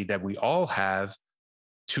capability that we all have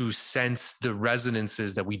to sense the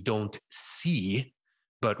resonances that we don't see,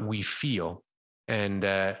 but we feel. And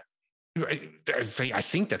I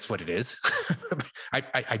think that's what it is.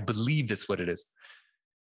 I believe that's what it is.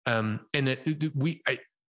 And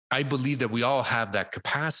I believe that we all have that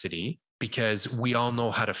capacity because we all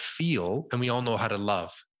know how to feel and we all know how to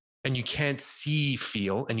love. And you can't see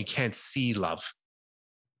feel and you can't see love.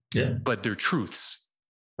 Yeah. But they're truths,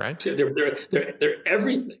 right? They're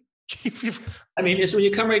everything. I mean, it's when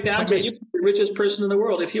you come right down to it, you can be the richest person in the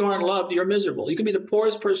world. If you aren't loved, you're miserable. You can be the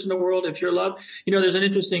poorest person in the world. If you're loved, there's an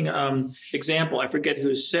interesting example. I forget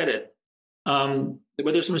who said it. But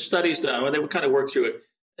there's some studies done where they would kind of work through it.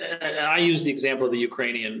 And I use the example of the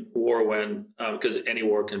Ukrainian war when, because any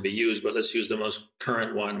war can be used, but let's use the most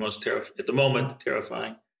current one, most at the moment,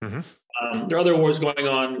 terrifying. Mm-hmm. There are other wars going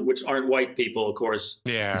on which aren't white people, of course.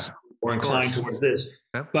 Yeah. Or inclined towards this.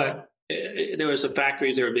 Yep. But there was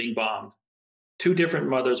factories that were being bombed. 2 different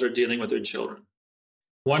mothers are dealing with their children.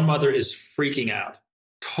 One mother is freaking out,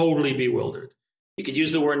 totally bewildered. You could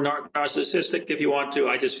use the word narcissistic if you want to.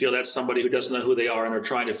 I just feel that's somebody who doesn't know who they are and are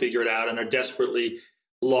trying to figure it out and are desperately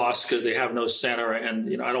lost because they have no center.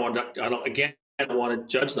 And I don't want to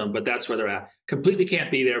judge them, but that's where they're at. Completely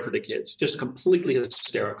can't be there for the kids. Just completely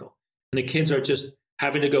hysterical. And the kids are just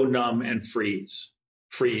having to go numb and freeze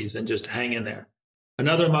and just hang in there.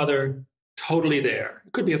 Another mother, totally there.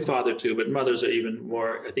 It could be a father too, but mothers are even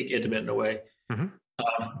more, I think, intimate in a way.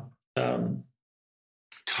 Mm-hmm.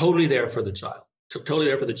 Totally there for the child, totally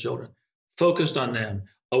there for the children, focused on them,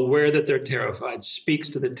 aware that they're terrified, speaks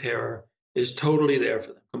to the terror, is totally there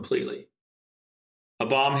for them completely. A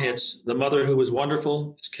bomb hits. The mother who was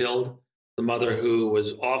wonderful is killed. The mother who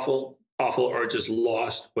was awful or just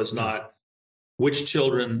lost was not. Which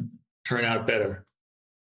children turn out better?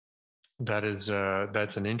 That's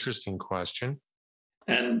an interesting question.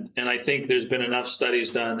 And I think there's been enough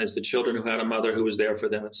studies done as the children who had a mother who was there for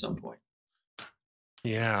them at some point.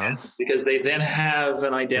 Yeah. Because they then have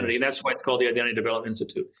an identity. And that's why it's called the Identity Development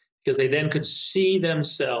Institute. Because they then could see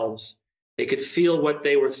themselves. They could feel what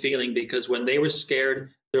they were feeling because when they were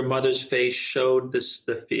scared, their mother's face showed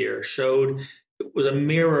the fear, it was a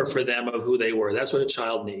mirror for them of who they were. That's what a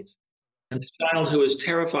child needs. And the child who is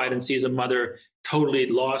terrified and sees a mother totally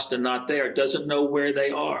lost and not there doesn't know where they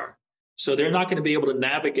are. So they're not going to be able to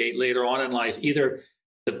navigate later on in life, either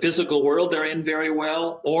the physical world they're in very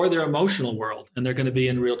well or their emotional world, and they're going to be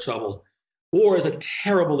in real trouble. War is a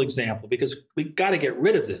terrible example because we've got to get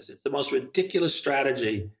rid of this. It's the most ridiculous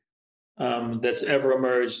strategy that's ever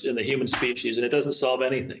emerged in the human species, and it doesn't solve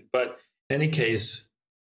anything. But in any case,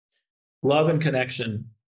 love and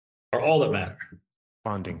connection are all that matter.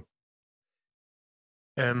 Bonding.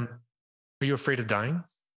 Are you afraid of dying?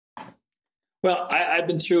 Well, I've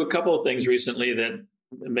been through a couple of things recently that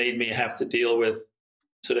made me have to deal with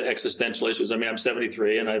sort of existential issues. I mean, I'm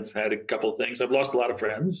 73 and I've had a couple of things. I've lost a lot of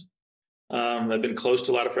friends. I've been close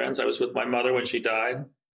to a lot of friends. I was with my mother when she died.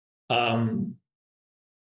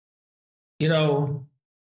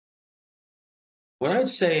 What I would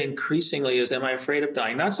say increasingly is, am I afraid of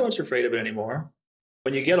dying? Not so much afraid of it anymore.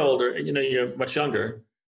 When you get older, you're much younger,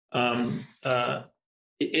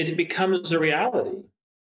 it becomes a reality.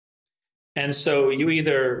 And so you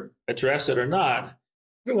either address it or not.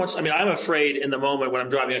 I'm afraid in the moment when I'm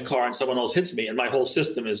driving a car and someone else hits me and my whole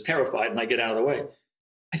system is terrified and I get out of the way.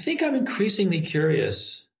 I think I'm increasingly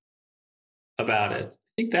curious about it.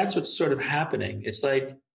 I think that's what's sort of happening. It's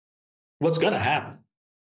like, what's going to happen?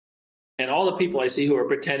 And all the people I see who are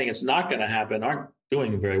pretending it's not going to happen aren't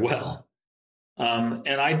doing very well. And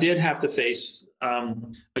I did have to face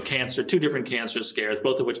two different cancer scares,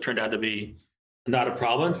 both of which turned out to be not a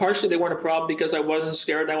problem. And partially they weren't a problem because I wasn't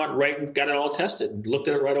scared. And I went right and got it all tested and looked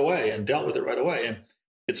at it right away and dealt with it right away. And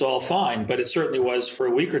it's all fine. But it certainly was for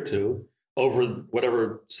a week or two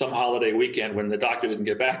over some holiday weekend when the doctor didn't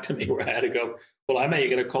get back to me, where I had to go, well, I may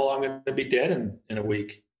get a call. I'm going to be dead in a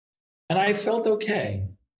week. And I felt okay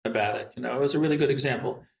about it. It was a really good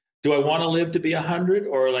example. Do I want to live to be 100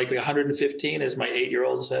 or like 115, as my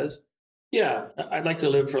 8-year-old says? Yeah, I'd like to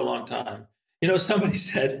live for a long time. Somebody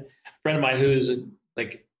said, a friend of mine who's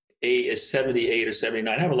like 78 or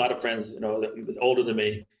 79, I have a lot of friends, older than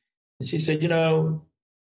me. And she said,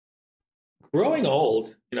 growing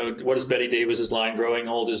old, what is Betty Davis's line? Growing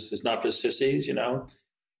old is not for sissies,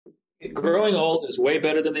 Growing old is way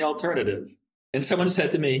better than the alternative. And someone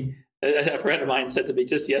said to me, a friend of mine said to me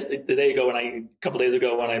just a couple days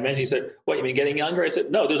ago when I mentioned, he said, what, you mean getting younger? I said,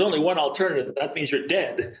 no, there's only one alternative. That means you're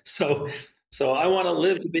dead. So I want to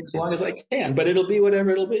live to be as long as I can, but it'll be whatever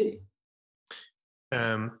it'll be.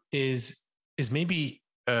 Is maybe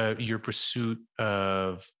your pursuit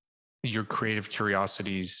of your creative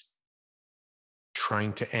curiosities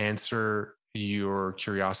trying to answer your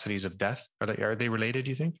curiosities of death? Are they related, do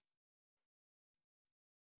you think?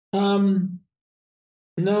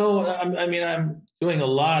 No, I mean, I'm doing a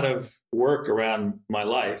lot of work around my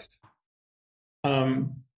life.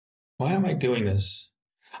 Why am I doing this?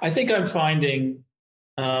 I think I'm finding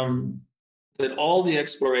that all the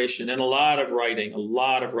exploration and a lot of writing,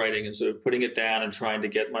 and sort of putting it down and trying to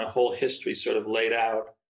get my whole history sort of laid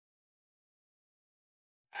out.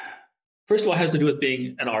 First of all, it has to do with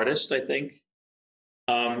being an artist, I think.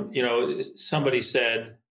 Somebody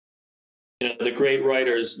said, the great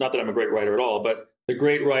writers, not that I'm a great writer at all, but the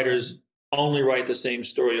great writers only write the same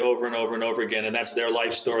story over and over and over again, and that's their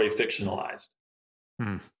life story fictionalized.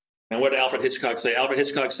 And what did Alfred Hitchcock say? Alfred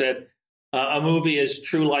Hitchcock said, a movie is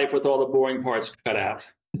true life with all the boring parts cut out.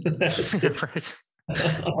 Right.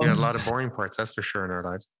 A lot of boring parts, that's for sure, in our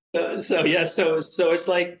lives. So it's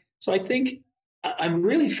like, so I think I'm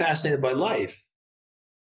really fascinated by life.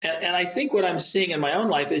 And I think what I'm seeing in my own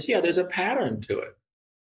life is, there's a pattern to it.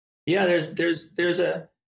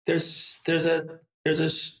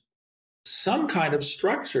 There's some kind of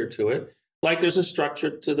structure to it. Like there's a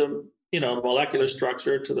structure to the, molecular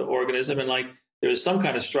structure to the organism, and like there's some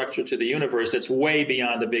kind of structure to the universe that's way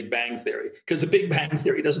beyond the Big Bang Theory. Because the Big Bang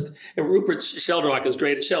Theory doesn't. And Rupert Sheldrake is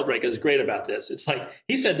great about this. It's like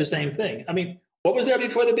he said the same thing. I mean, what was there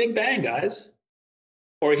before the Big Bang, guys?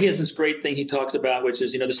 Or he has this great thing he talks about, which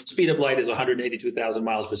is, the speed of light is 182,000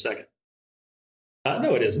 miles per second.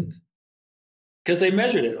 No, it isn't. Because they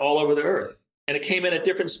measured it all over the Earth. And it came in at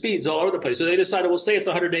different speeds all over the place. So they decided, we'll say it's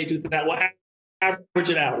 182,000. We'll average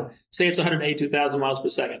it out. Say it's 182,000 miles per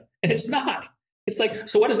second. And it's not. It's like,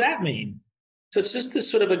 so what does that mean? So it's just this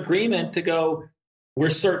sort of agreement to go, we're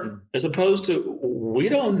certain, as opposed to, we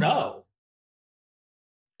don't know.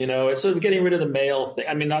 It's sort of getting rid of the male thing.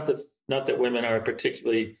 I mean, not that women are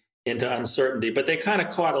particularly into uncertainty, but they kind of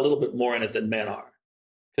caught a little bit more in it than men are.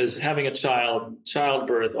 Because having a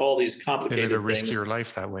childbirth, all these complicated things. They live a riskier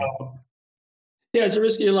life that way. It's a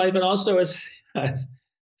riskier life. And also it's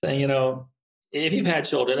saying, if you've had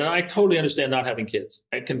children, and I totally understand not having kids.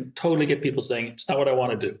 I can totally get people saying, it's not what I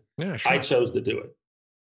want to do. Yeah, sure. I chose to do it.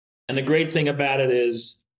 And the great thing about it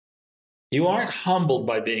is you aren't humbled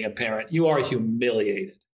by being a parent. You are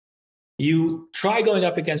humiliated. You try going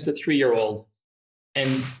up against a 3-year-old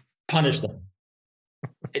and punish them.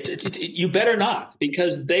 You better not,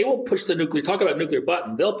 because they will push the talk about nuclear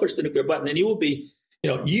button. They'll push the nuclear button, and you will be,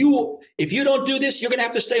 if you don't do this, you're going to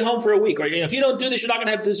have to stay home for a week. Or if you don't do this, you're not going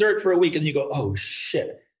to have dessert for a week. And you go, oh,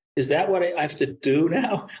 shit. Is that what I have to do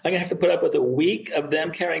now? I'm going to have to put up with a week of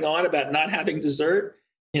them carrying on about not having dessert,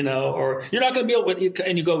 or you're not going to be able to,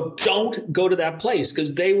 and you go, don't go to that place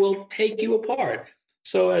because they will take you apart.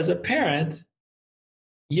 So as a parent,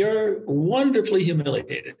 you're wonderfully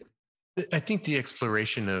humiliated. I think the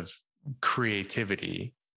exploration of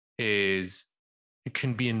creativity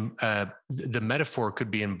can be in the metaphor could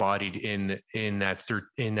be embodied in that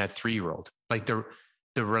 3-year-old, like the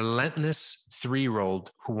relentless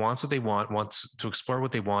 3-year-old who wants what they want, wants to explore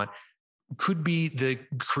what they want, could be the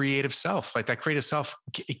creative self. Like that creative self,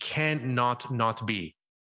 it can't not be.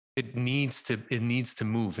 It needs to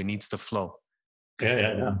move. It needs to flow.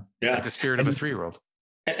 Yeah. Like the spirit of a 3-year-old.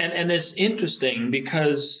 And it's interesting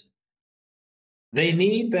because they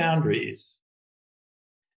need boundaries.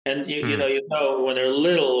 And when they're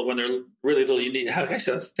little, when they're really little, you need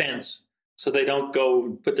a fence so they don't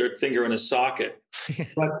go put their finger in a socket.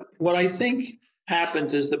 But what I think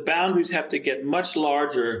happens is the boundaries have to get much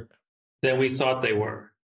larger than we thought they were.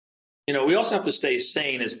 We also have to stay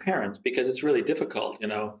sane as parents because it's really difficult.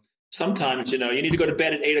 Sometimes, you need to go to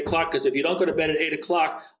bed at 8 o'clock because if you don't go to bed at 8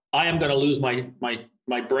 o'clock, I am going to lose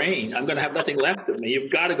my brain. I'm going to have nothing left of me.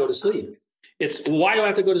 You've got to go to sleep. It's why do I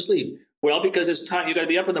have to go to sleep? Well, because it's time. You got to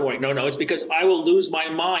be up in the morning. No, it's because I will lose my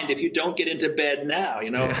mind if you don't get into bed now.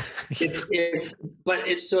 But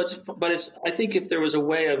I think if there was a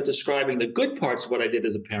way of describing the good parts of what I did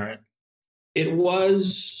as a parent, it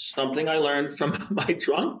was something I learned from my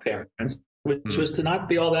drunk parents, which was to not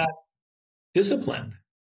be all that disciplined,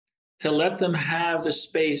 to let them have the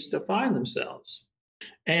space to find themselves.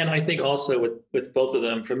 And I think also with both of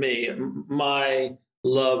them, for me, my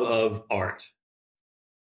love of art.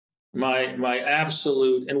 My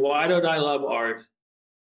absolute, and why don't I love art?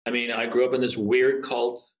 I mean, I grew up in this weird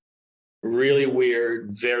cult, really weird,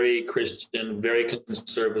 very Christian, very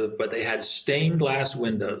conservative, but they had stained glass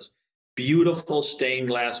windows, beautiful stained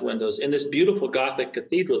glass windows in this beautiful Gothic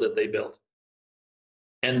cathedral that they built.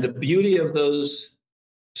 And the beauty of those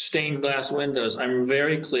stained glass windows, I'm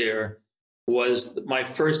very clear, was my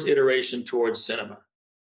first iteration towards cinema.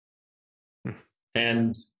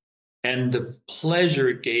 And the pleasure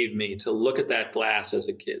it gave me to look at that glass as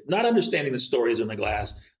a kid, not understanding the stories in the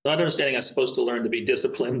glass, not understanding I'm supposed to learn to be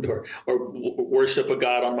disciplined or worship a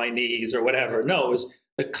God on my knees or whatever. No, it was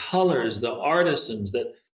the colors, the artisans,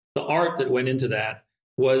 that the art that went into that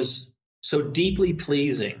was so deeply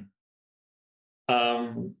pleasing,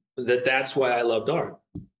 that's why I loved art.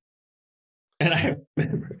 And I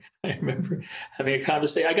remember having a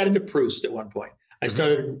conversation. I got into Proust at one point. I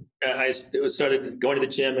started going to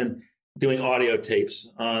the gym and doing audio tapes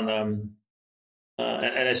on,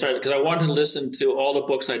 and I started because I wanted to listen to all the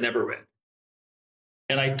books I'd never read,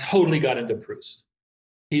 and I totally got into Proust.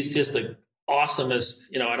 He's just the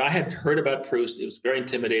awesomest, and I had heard about Proust. It was very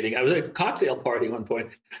intimidating. I was at a cocktail party at one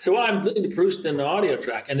point. So, well, I'm listening to Proust in the audio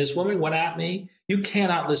track, and this woman went at me. You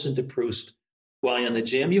cannot listen to Proust while you're in the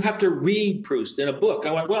gym. You have to read Proust in a book.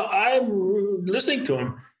 I went, well, I'm listening to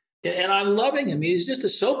him and I'm loving him. He's just a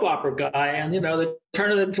soap opera guy and, the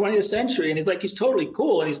turn of the 20th century. And he's totally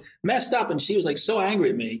cool and he's messed up. And she was so angry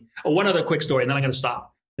at me. Oh, one other quick story and then I'm going to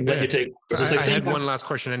stop and let you take. I had one last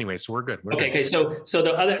question anyway, so we're good. Okay.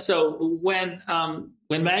 So when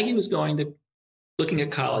Maggie was looking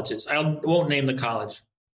at colleges, I won't name the college.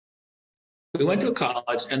 We went to a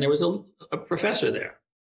college and there was a professor there.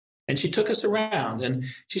 And she took us around and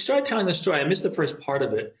she started telling the story. I missed the first part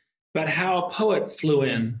of it, about how a poet flew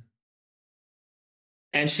in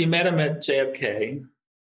and she met him at JFK. It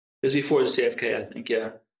was before his JFK, I think,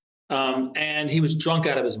 yeah. And he was drunk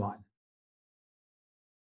out of his mind.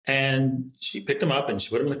 And she picked him up and she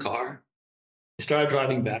put him in the car. He started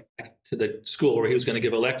driving back to the school where he was going to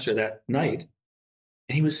give a lecture that night.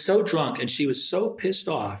 And he was so drunk and she was so pissed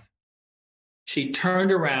off. She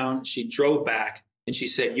turned around, she drove back, and she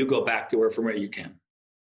said, you go back to her from where you can.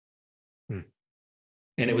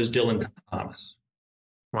 And it was Dylan Thomas.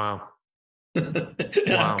 Wow. Wow.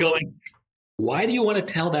 I'm going, why do you want to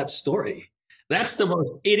tell that story? That's the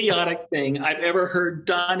most idiotic thing I've ever heard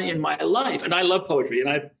done in my life. And I love poetry. And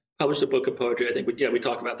I published a book of poetry. I think, we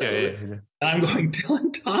talked about that. Yeah. And I'm going,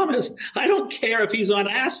 Dylan Thomas, I don't care if he's on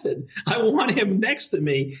acid. I want him next to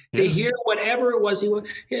me to hear whatever it was. He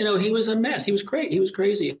was a mess. He was crazy. He was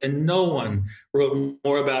crazy. And no one wrote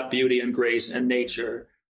more about beauty and grace and nature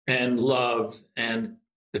and love and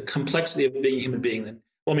the complexity of being a human being than,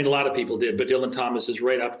 a lot of people did, but Dylan Thomas is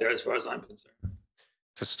right up there as far as I'm concerned.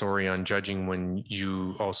 It's a story on judging when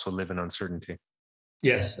you also live in uncertainty.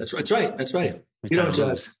 Yes, that's right. That's right. You don't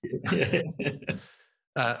judge.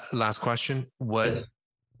 Last question. What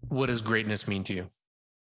does greatness mean to you?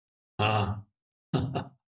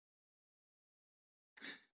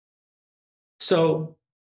 So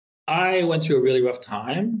I went through a really rough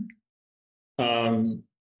time.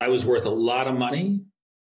 I was worth a lot of money.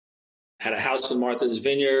 Had a house in Martha's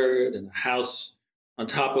Vineyard and a house on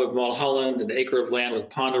top of Mulholland, an acre of land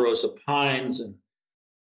with ponderosa pines and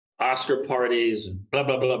Oscar parties and blah,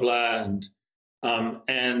 blah, blah, blah.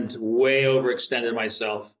 And way overextended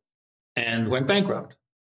myself and went bankrupt.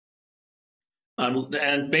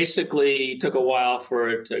 And basically took a while for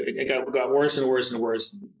it got worse and worse and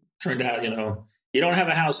worse. Turned out, you don't have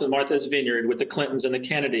a house in Martha's Vineyard with the Clintons and the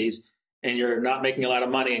Kennedys and you're not making a lot of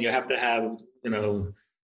money and you have to have,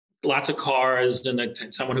 lots of cars and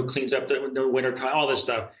someone who cleans up the winter time, all this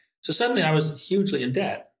stuff. So suddenly I was hugely in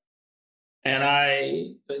debt. And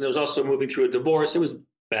I was also moving through a divorce. It was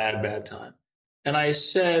bad time. And I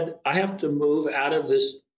said, I have to move out of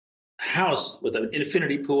this house with an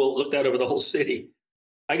infinity pool looked out over the whole city.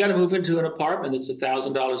 I got to move into an apartment that's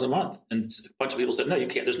 $1,000 a month. And a bunch of people said, no, you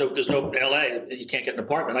can't. There's no LA. You can't get an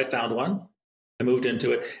apartment. I found one. I moved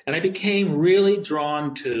into it. And I became really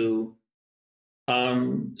drawn to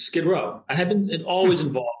Skid Row. I had been always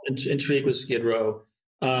involved, intrigued with Skid Row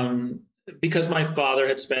because my father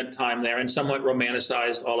had spent time there and somewhat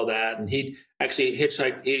romanticized all of that. And he actually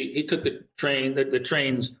hitchhiked. He took the train, the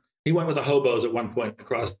trains. He went with the hobos at one point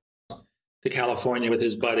across to California with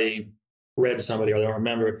his buddy, read somebody, or I don't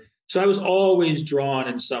remember. So I was always drawn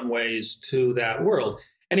in some ways to that world.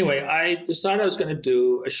 Anyway, I decided I was going to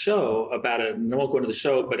do a show about it. And I won't go into the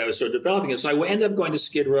show, but I was sort of developing it. So I ended up going to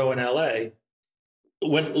Skid Row in LA.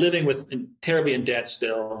 Went living terribly in debt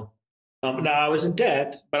still. Now I was in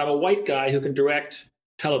debt, but I'm a white guy who can direct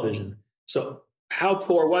television. So how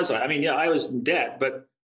poor was I? I was in debt, but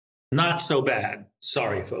not so bad.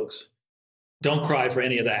 Sorry, folks. Don't cry for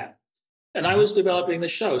any of that. And I was developing the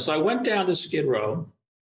show. So I went down to Skid Row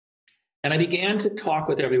and I began to talk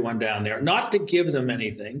with everyone down there, not to give them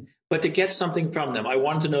anything, but to get something from them. I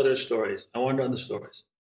wanted to know their stories. I wanted to know the stories.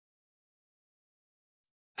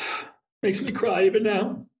 Makes me cry even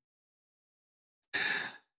now.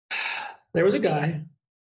 There was a guy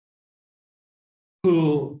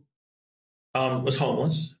who was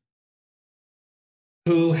homeless,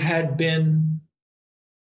 who had been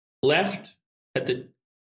left at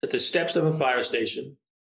the steps of a fire station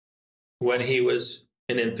when he was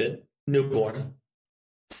an infant, newborn,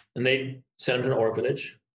 and they sent him to an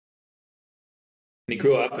orphanage. And he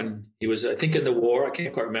grew up, and he was, I think, in the war. I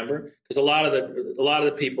can't quite remember, because a lot of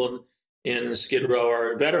the people in Skid Row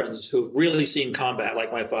are veterans who've really seen combat,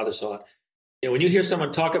 like my father saw it. You know, when you hear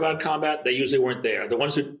someone talk about combat, they usually weren't there. The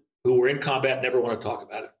ones who were in combat never want to talk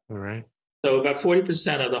about it. All right. So about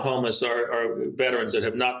 40% of the homeless are veterans that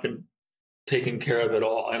have not been taken care of at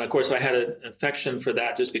all. And of course, I had an affection for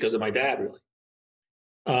that just because of my dad, really.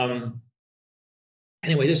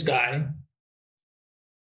 Anyway, this guy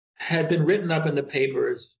had been written up in the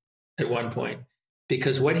papers at one point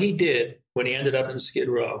because what he did when he ended up in Skid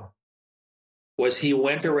Row was he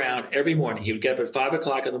went around every morning. He would get up at 5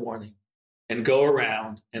 o'clock in the morning and go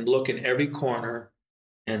around and look in every corner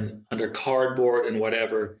and under cardboard and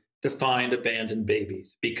whatever to find abandoned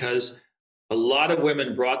babies, because a lot of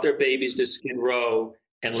women brought their babies to Skid Row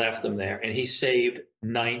and left them there. And he saved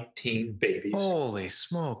 19 babies. Holy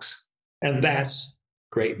smokes. And that's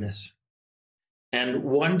greatness. And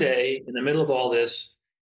one day, in the middle of all this,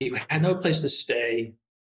 he had no place to stay.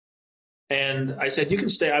 And I said, you can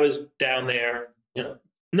stay. I was down there, you know,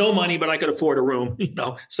 no money, but I could afford a room, you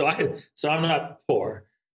know, so I'm not poor.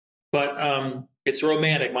 But it's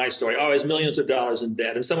romantic, my story. Oh, I was millions of dollars in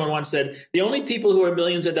debt. And someone once said, the only people who are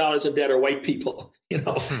millions of dollars in debt are white people. You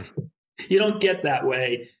know, you don't get that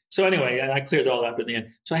way. So anyway, I cleared all up in the end.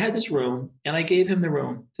 So I had this room, and I gave him the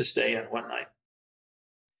room to stay in one night.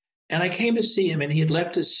 And I came to see him, and he had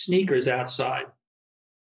left his sneakers outside.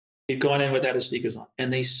 He'd gone in without his sneakers on,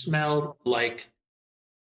 and they smelled like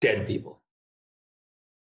dead people.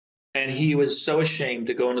 And he was so ashamed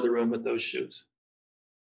to go into the room with those shoes.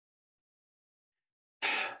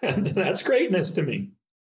 And that's greatness to me.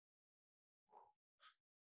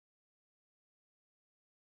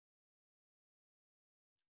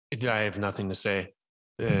 I have nothing to say.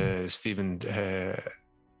 Stephen,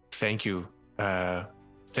 thank you.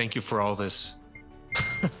 Thank you for all this,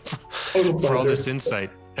 for all this insight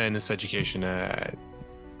and this education.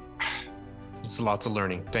 It's lots of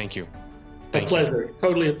learning. Thank you. A pleasure.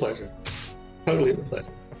 Totally a pleasure. Totally a pleasure.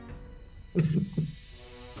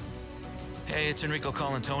 Hey, it's Enrico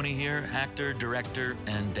Colantoni here, actor, director,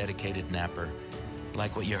 and dedicated napper.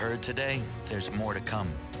 Like what you heard today, there's more to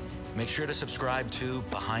come. Make sure to subscribe to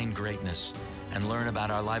Behind Greatness and learn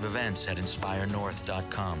about our live events at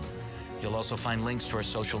inspirenorth.com. You'll also find links to our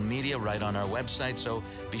social media right on our website, so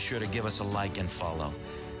be sure to give us a like and follow.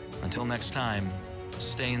 Until next time,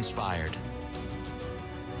 stay inspired.